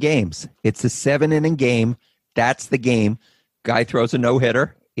 7-inning games. It's a 7-inning game. That's the game. Guy throws a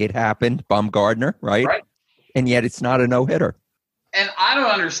no-hitter. It happened. Bumgarner, right? Right. And yet it's not a no-hitter. And I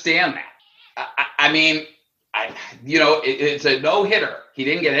don't understand that. I mean, it's a no-hitter. He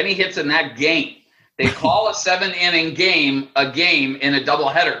didn't get any hits in that game. They call a 7-inning game a game in a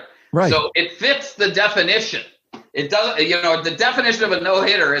doubleheader. Right. So it fits the definition. It doesn't, the definition of a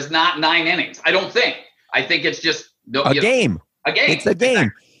no-hitter is not 9 innings. I don't think. I think it's just a game. A game. It's a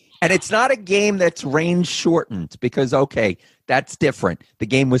game. And it's not a game that's range shortened because, okay, that's different. The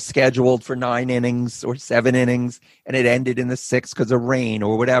game was scheduled for 9 innings or 7 innings, and it ended in the 6th because of rain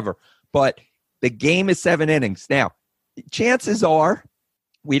or whatever. But the game is 7 innings. Now, chances are,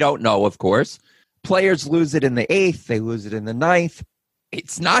 we don't know, of course, players lose it in the 8th. They lose it in the 9th.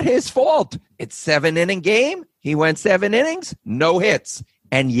 It's not his fault. It's 7-inning game. He went 7 innings, no hits.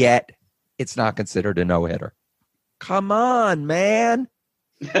 And yet, it's not considered a no-hitter. Come on, man.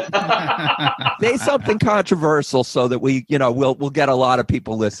 Say something controversial so that we, we'll get a lot of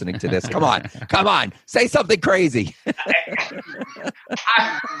people listening to this. Come on. Say something crazy.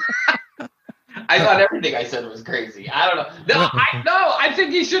 I thought everything I said was crazy. I don't know. I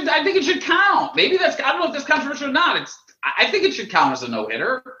think it should count. Maybe I don't know if that's controversial or not. I think it should count as a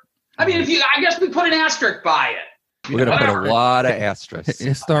no-hitter. I mean, I guess we put an asterisk by it. We're going to put a lot of asterisks.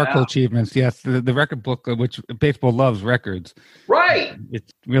 Historical achievements, yes. The record book, which baseball loves records. Right.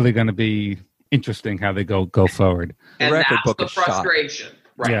 It's really going to be interesting how they go forward. And the record that's book the is shot. frustration,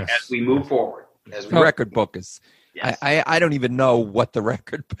 right, Yes. as we move forward. The record book is... Yes. I don't even know what the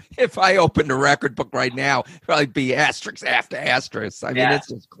record... If I opened the record book right now, it'd probably be asterisks after asterisks. I mean, it's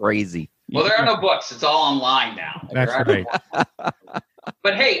just crazy. Well, there are no books. It's all online now. That's right.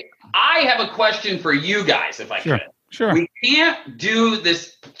 But hey, I have a question for you guys, if I could. Sure. We can't do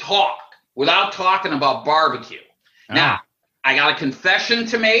this talk without talking about barbecue. Now, I got a confession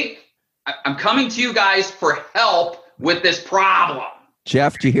to make. I'm coming to you guys for help with this problem.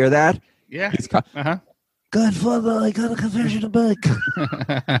 Jeff, do you hear that? Yeah. Godfather, I got a confession to make.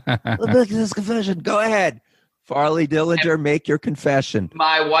 I'm making this confession. Go ahead. Farley Dillinger, make your confession.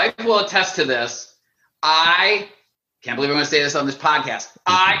 My wife will attest to this. I can't believe I'm going to say this on this podcast.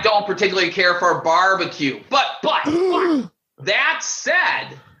 I don't particularly care for barbecue. But that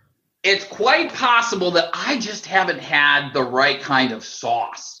said, it's quite possible that I just haven't had the right kind of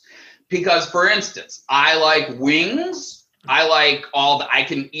sauce. Because, for instance, I like wings. I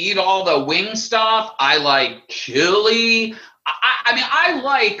can eat all the wing stuff. I like chili. I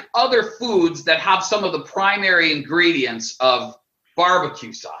like other foods that have some of the primary ingredients of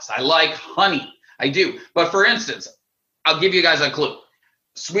barbecue sauce. I like honey. I do. But for instance, I'll give you guys a clue.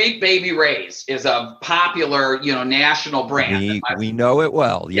 Sweet Baby Ray's is a popular, national brand. We know it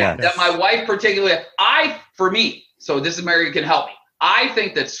well. Yes. That my wife particularly, so this is Mary, you can help me. I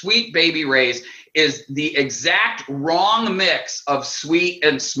think that Sweet Baby Ray's is the exact wrong mix of sweet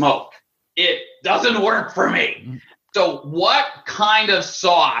and smoke. It doesn't work for me. So what kind of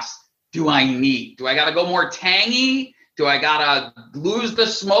sauce do I need? Do I got to go more tangy? Do I got to lose the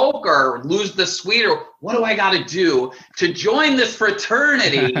smoke or lose the sweet? Or what do I got to do to join this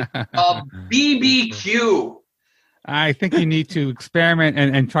fraternity of BBQ? I think you need to experiment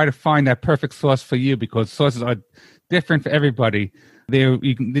and try to find that perfect sauce for you because sauces are different for everybody.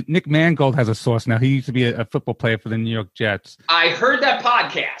 Nick Mangold has a sauce now. He used to be a football player for the New York Jets. I heard that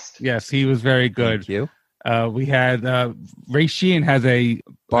podcast. Yes, he was very good. Thank you. We had Ray Sheehan has a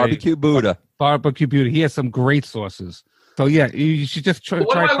Barbecue Buddha. Barbecue Buddha. He has some great sauces. So yeah, you should just try.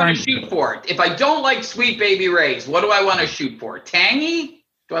 What do I want find. to shoot for? If I don't like Sweet Baby Ray's, what do I want to shoot for? Tangy?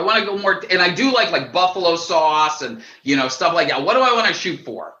 Do I want to go more? And I do like buffalo sauce and stuff like that. What do I want to shoot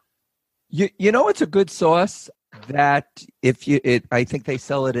for? You know, it's a good sauce that I think they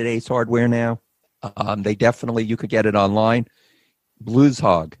sell it at Ace Hardware now. They definitely, you could get it online. Blues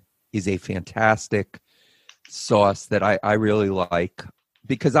Hog is a fantastic sauce that I really like,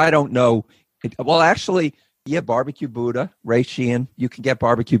 because I don't know. Well, actually, yeah, Barbecue Buddha, Ray Sheehan. You can get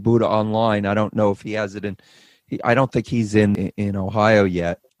Barbecue Buddha online. I don't know if he has it I don't think he's in Ohio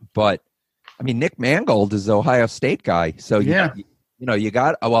yet. But I mean, Nick Mangold is the Ohio State guy. So yeah, you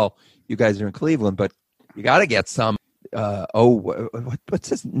got. Well, you guys are in Cleveland, but you got to get some. What's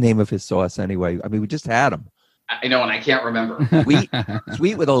his name of his sauce anyway? I mean, we just had him. I know, and I can't remember.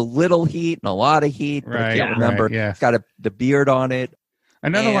 Sweet with a little heat and a lot of heat. But I can't remember. Right, It's got the beard on it.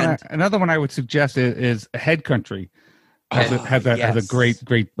 Another one I would suggest is Head Country. Has a great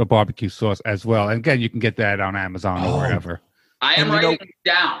barbecue sauce as well. And again, you can get that on Amazon or wherever. I am writing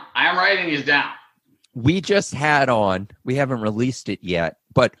these down. We just had on. We haven't released it yet,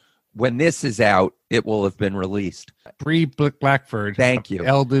 but when this is out, it will have been released. Bree Blackford. Thank you.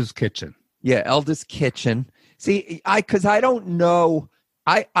 Elda's Kitchen. Yeah, Elda's Kitchen. See, because I don't know.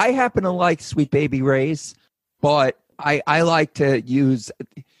 I happen to like Sweet Baby Ray's, but I like to use.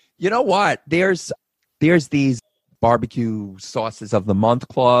 You know what? There's these barbecue sauces of the month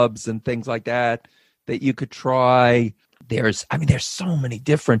clubs and things like that you could try. There's so many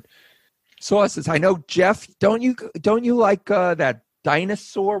different sauces. I know, Jeff, don't you like that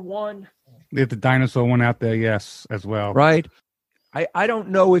dinosaur one? There's the dinosaur one out there, yes, as well. Right. I don't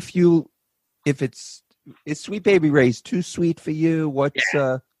know if is Sweet Baby Ray's too sweet for you?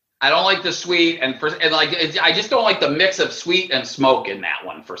 I don't like the sweet, I just don't like the mix of sweet and smoke in that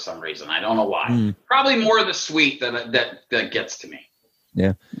one for some reason. I don't know why. Probably more of the sweet that gets to me.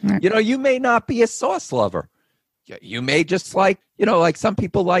 Yeah. You may not be a sauce lover. You may just like some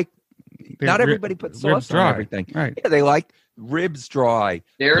people like. Not everybody puts sauce on everything. Right. Yeah, they like ribs dry.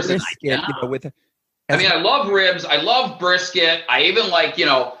 There's brisket, I love ribs. I love brisket. I even like,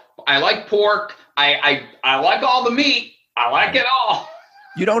 I like pork. I like all the meat. I like it all.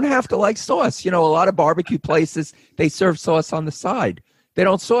 You don't have to like sauce. A lot of barbecue places, they serve sauce on the side. They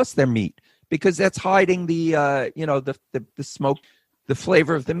don't sauce their meat because that's hiding the the smoke, the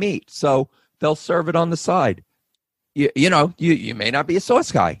flavor of the meat. So they'll serve it on the side. You may not be a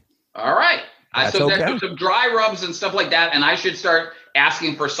sauce guy. All right. So okay. There's some dry rubs and stuff like that, and I should start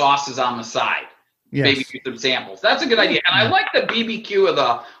asking for sauces on the side. Yes. Maybe do some samples. That's a good idea. And I like the BBQ of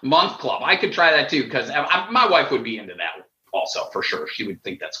the month club. I could try that too, because my wife would be into that also, for sure. She would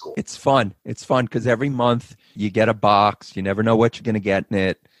think that's cool. It's fun. It's fun because every month you get a box. You never know what you're going to get in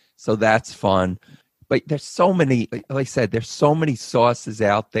it. So that's fun. But there's so many, like I said, there's so many sauces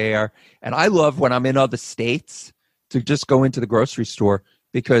out there. And I love when I'm in other states to just go into the grocery store,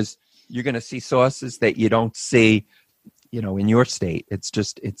 because you're going to see sauces that you don't see, in your state. It's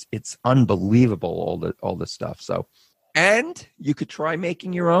just, it's unbelievable, all the stuff. So, and you could try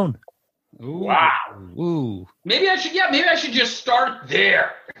making your own. Ooh. Wow. Ooh. Maybe I should just start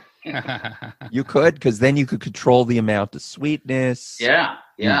there. You could, because then you could control the amount of sweetness. Yeah.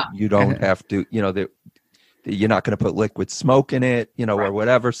 You don't have to, you're not going to put liquid smoke in it, or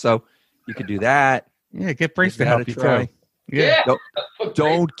whatever. So you could do that. Yeah, get Brace to help you too. Yeah.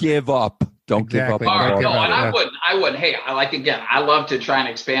 Don't give up. Don't give up. All right, on no, and barbecue. I wouldn't. Hey, I love to try and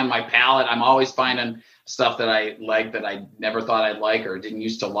expand my palate. I'm always finding stuff that I like that I never thought I'd like or didn't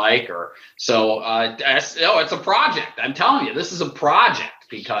used to like, it's a project. I'm telling you, this is a project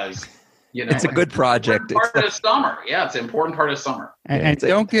because it's a good project. It's part of summer. Yeah, it's an important part of summer. And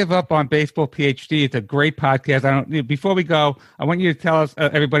don't give up on Baseball PhD. It's a great podcast. Before we go, I want you to tell us,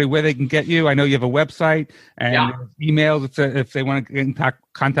 everybody, where they can get you. I know you have a website and emails if they want to get in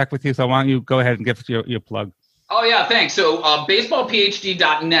contact with you. So why don't you go ahead and give us your plug? Oh, yeah, thanks. So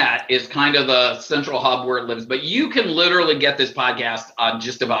baseballphd.net is kind of the central hub where it lives. But you can literally get this podcast on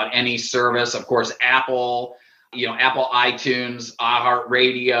just about any service. Of course, Apple, Apple iTunes,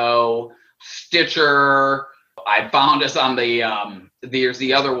 iHeartRadio, Stitcher. I found us on there's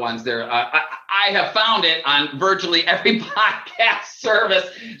the other ones there. I have found it on virtually every podcast service.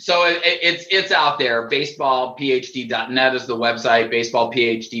 So it's out there. Baseballphd.net is the website. Baseball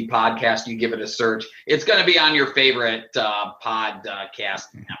PhD podcast. You give it a search. It's going to be on your favorite podcast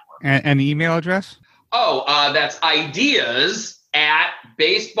network. And the email address? That's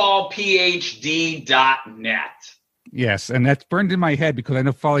ideas@baseballphd.net. Yes, and that's burned in my head because I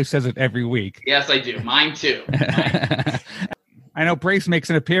know Foley says it every week. Yes, I do. Mine too. I know Brace makes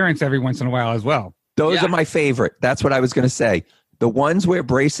an appearance every once in a while as well. Those are my favorite. That's what I was going to say. The ones where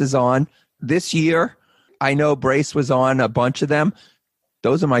Brace is on this year, I know Brace was on a bunch of them.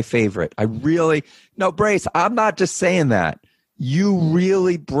 Those are my favorite. No, Brace, I'm not just saying that. You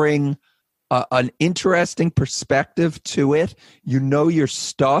really bring an interesting perspective to it. You know your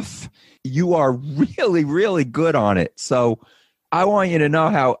stuff. You are really, really good on it. So I want you to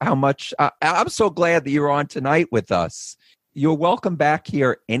know how much I'm so glad that you're on tonight with us. You're welcome back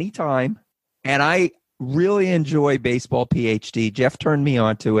here anytime. And I really enjoy Baseball PhD. Jeff turned me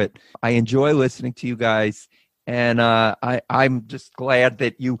on to it. I enjoy listening to you guys. And I'm just glad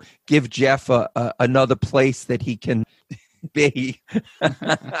that you give Jeff another place that he can be.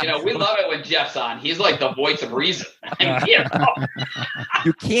 We love it when Jeff's on. He's like the voice of reason.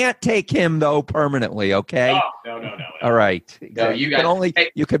 You can't take him, though, permanently, okay? Oh, no. All right. No, you guys,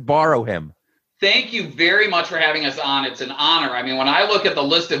 you could borrow him. Thank you very much for having us on. It's an honor. I mean, when I look at the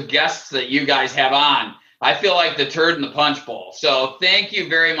list of guests that you guys have on, I feel like the turd in the punch bowl. So thank you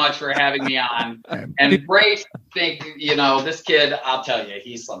very much for having me on. And Brace, this kid, I'll tell you,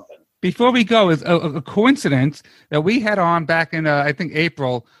 he's something. Before we go, is a coincidence that we had on back in, I think,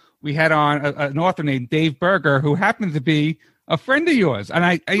 April, we had on an author named Dave Berger, who happened to be a friend of yours.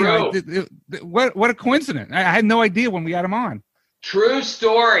 And what a coincidence. I had no idea when we had him on. True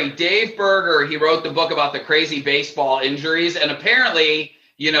story. Dave Berger, he wrote the book about the crazy baseball injuries. And apparently,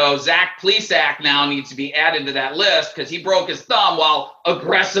 Zach Plesac now needs to be added to that list because he broke his thumb while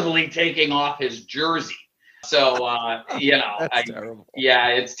aggressively taking off his jersey. So, That's terrible. Yeah,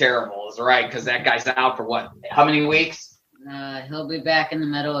 it's terrible. It's right, because that guy's out for what? How many weeks? He'll be back in the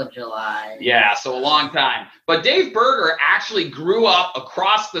middle of July. Yeah, so a long time. But Dave Berger actually grew up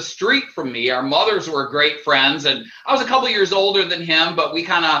across the street from me. Our mothers were great friends, and I was a couple years older than him, but we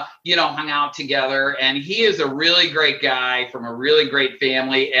kind of, hung out together. And he is a really great guy from a really great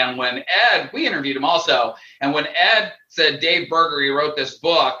family. And when we interviewed him also, and when Ed said Dave Berger, he wrote this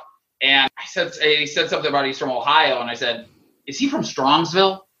book, and he said something about he's from Ohio, and I said, is he from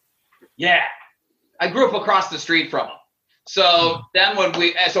Strongsville? Yeah. I grew up across the street from him. So then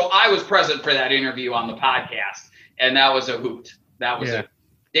so I was present for that interview on the podcast, and that was a hoot.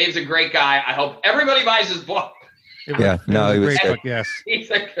 Dave's a great guy. I hope everybody buys his book. He was great book, yes. He's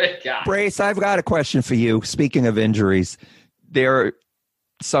a good guy. Brace, I've got a question for you. Speaking of injuries,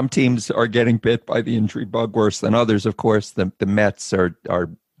 some teams are getting bit by the injury bug worse than others. Of course, the Mets are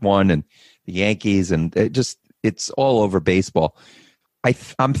one, and the Yankees, and it's all over baseball.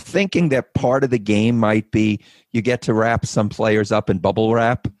 I'm thinking that part of the game might be you get to wrap some players up in bubble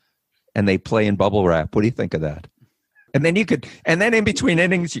wrap, and they play in bubble wrap. What do you think of that? And then in between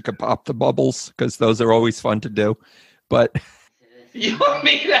innings, you could pop the bubbles because those are always fun to do. But you want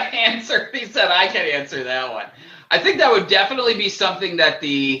me to answer? He said I can answer that one. I think that would definitely be something that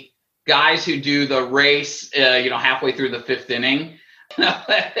the guys who do the race, halfway through the fifth inning,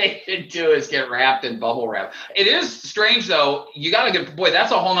 that they should do is get wrapped in bubble wrap. It is strange, though. You got to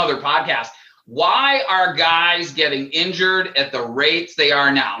that's a whole nother podcast. Why are guys getting injured at the rates they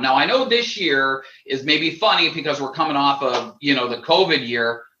are now? Now, I know this year is maybe funny because we're coming off of, the COVID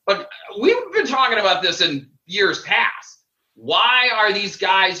year, but we've been talking about this in years past. Why are these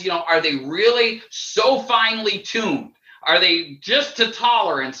guys, are they really so finely tuned? Are they just to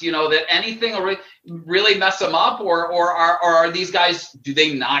tolerance, that anything will really mess them up? Or are these guys, do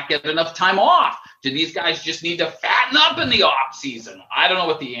they not get enough time off? Do these guys just need to fatten up in the off season? I don't know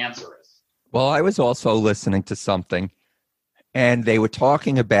what the answer is. Well, I was also listening to something, and they were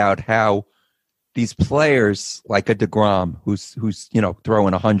talking about how these players, like a DeGrom, who's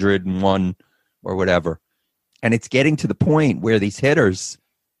throwing 101 or whatever, and it's getting to the point where these hitters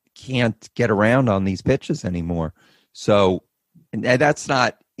can't get around on these pitches anymore. So, and that's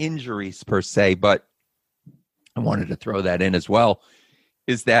not injuries per se, but I wanted to throw that in as well.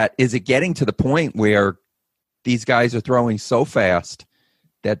 Is it getting to the point where these guys are throwing so fast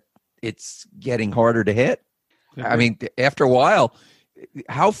that it's getting harder to hit? I mean, after a while,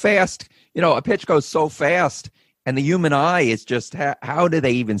 how fast, a pitch goes so fast, and the human eye is just, how do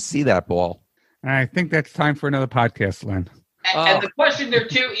they even see that ball? I think that's time for another podcast, Len. And the question there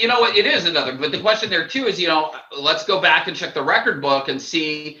too, it is another, but the question there too is, let's go back and check the record book and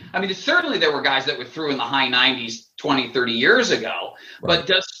see. I mean, certainly there were guys that were through in the high 90s 20, 30 years ago, right. But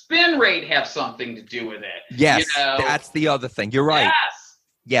does spin rate have something to do with it? Yes, that's the other thing. You're right.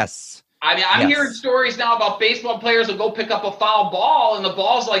 Yes. I mean, I'm hearing stories now about baseball players who go pick up a foul ball and the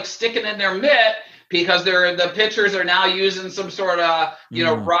ball's like sticking in their mitt because the pitchers are now using some sort of,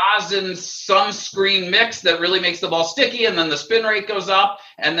 rosin sunscreen mix that really makes the ball sticky, and then the spin rate goes up,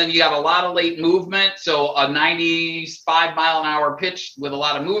 and then you got a lot of late movement. So a 95 mile an hour pitch with a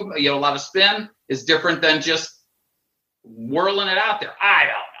lot of movement, a lot of spin is different than just whirling it out there. I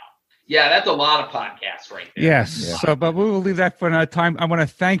don't know. Yeah, that's a lot of podcasts right there. Yes. Yeah. So, but we will leave that for another time. I want to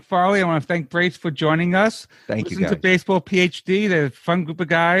thank Farley. I want to thank Brace for joining us. Thank you, Listen to guys. Baseball PhD. They're a fun group of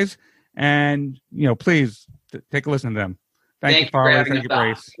guys. And, please take a listen to them. Thank you, for Farley. having Thank you, us on.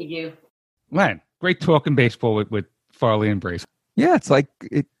 Brace. Thank you. Len, great talking baseball with Farley and Brace. Yeah, it's like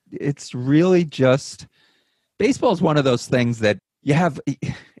it's really just baseball is one of those things that you have.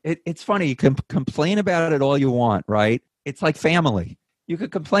 It's funny. You can complain about it all you want, right? It's like family. You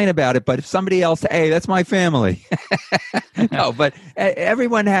could complain about it, but if somebody else, hey, that's my family. No, but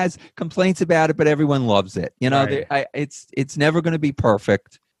everyone has complaints about it, but everyone loves it. Right. It's never going to be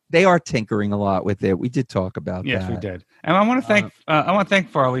perfect. They are tinkering a lot with it. We did talk about Yes, that. we did. And I want to thank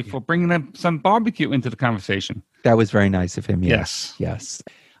Farley for bringing some barbecue into the conversation. That was very nice of him. Yes. Yes.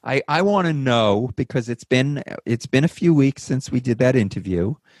 I want to know, because it's been a few weeks since we did that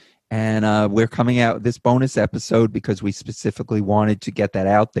interview, and we're coming out with this bonus episode because we specifically wanted to get that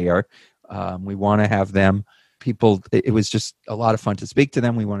out there. We want to have them people. It was just a lot of fun to speak to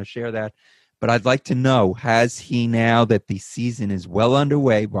them. We want to share that. But I'd like to know, has he, now that the season is well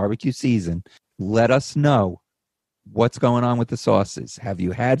underway, barbecue season, let us know what's going on with the sauces. Have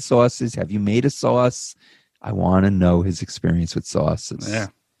you had sauces? Have you made a sauce? I want to know his experience with sauces. Yeah.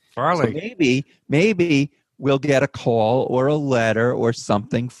 So Farley. maybe we'll get a call or a letter or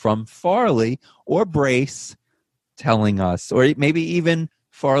something from Farley or Brace telling us, or maybe even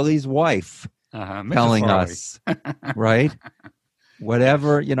Farley's wife Mr. telling Farley. us, right?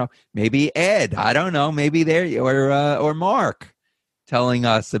 Whatever, maybe Ed, I don't know, maybe there, or Mark telling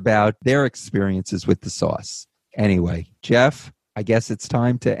us about their experiences with the sauce. Anyway, Jeff, I guess it's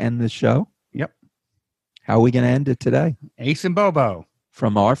time to end the show. Yep. How are we going to end it today? Ace and Bobo.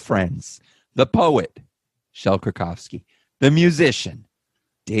 From our friends, the poet, Shel Krakowski, the musician,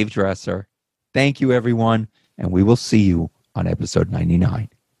 Dave Dresser. Thank you, everyone, and we will see you on episode 99.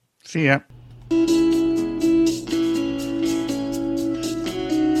 See ya. When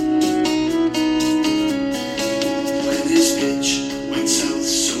his pitch went south,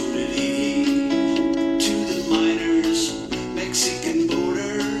 so did he. To the miners' Mexican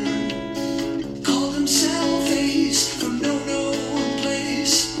border. Called himself Ace from no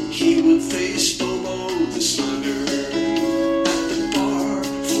place. He would face Bobo the Slugger at the bar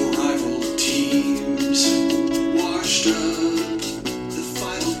for rival teams. Washed up the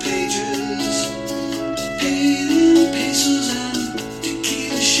final pages, paid in pesos and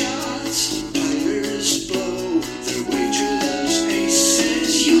tequila shots. Players blow their wages. Ace says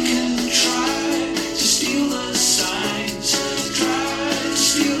you can try to steal the signs, try to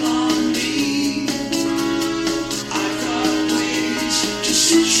steal on me. I've got ways to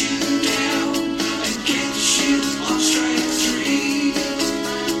sit you down and get you on strike three.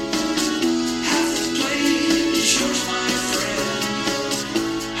 Half the plate is yours, my friend.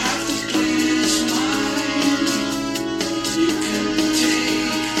 Half the plate is mine. You can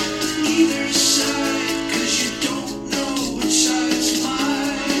take either side, 'cause you don't know which side's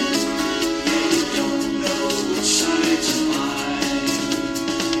mine. Yeah, you don't know which side's mine.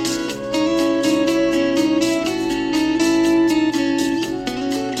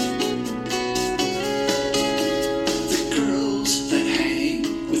 The girls that hang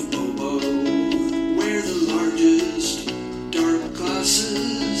with Bobo wear the largest dark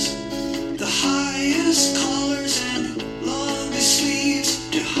glasses, the highest collars and longest sleeves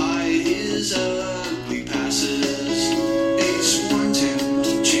to hide his ugly passes. Ace warns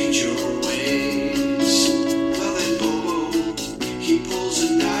him, change your ways. Well then Bobo, he pulls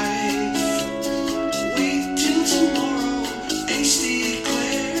a knife. Wait till tomorrow, Ace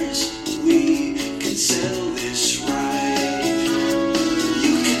declares, we can settle this right.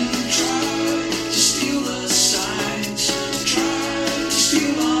 You can try to steal the signs, try to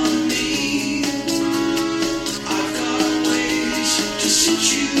steal on me. I've got ways to sit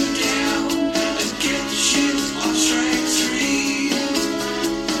you down and get you on strike three.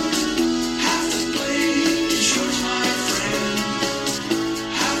 Half the plate is yours, my friend.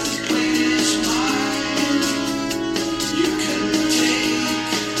 Half the plate is mine. You can take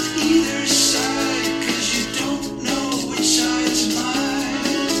either side, 'cause you don't know which side's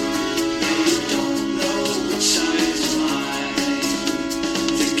mine. And you don't know which side's mine.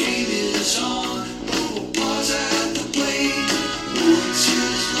 The game is on. Bobo paws at the plate. Works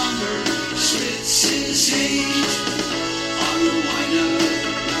his lumber, splits his hate. On the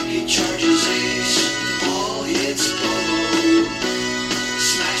windup, he charges Ace. Ball hits Bobo,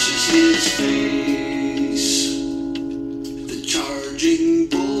 smashes his face. The charging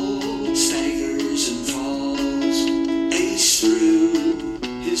bull staggers and falls. Ace threw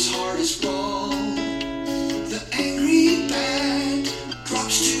his hardest ball.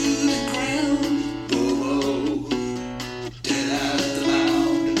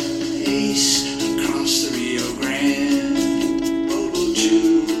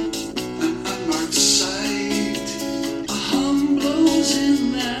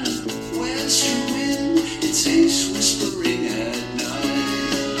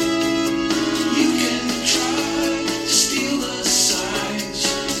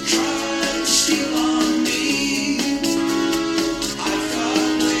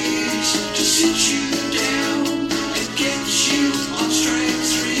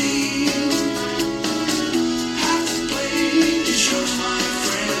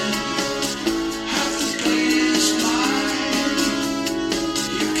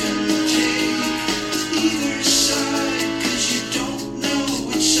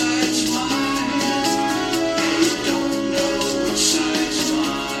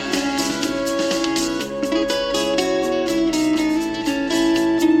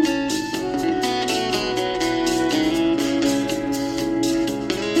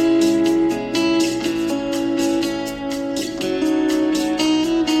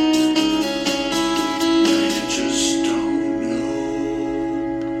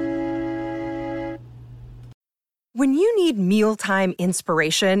 When you need mealtime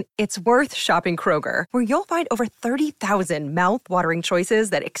inspiration, it's worth shopping Kroger, where you'll find over 30,000 mouth-watering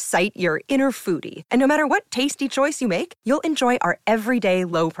choices that excite your inner foodie. And no matter what tasty choice you make, you'll enjoy our everyday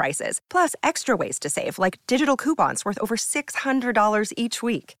low prices, plus extra ways to save, like digital coupons worth over $600 each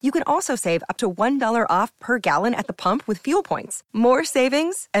week. You can also save up to $1 off per gallon at the pump with fuel points. More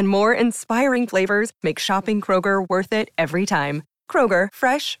savings and more inspiring flavors make shopping Kroger worth it every time. Kroger,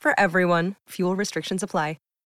 fresh for everyone. Fuel restrictions apply.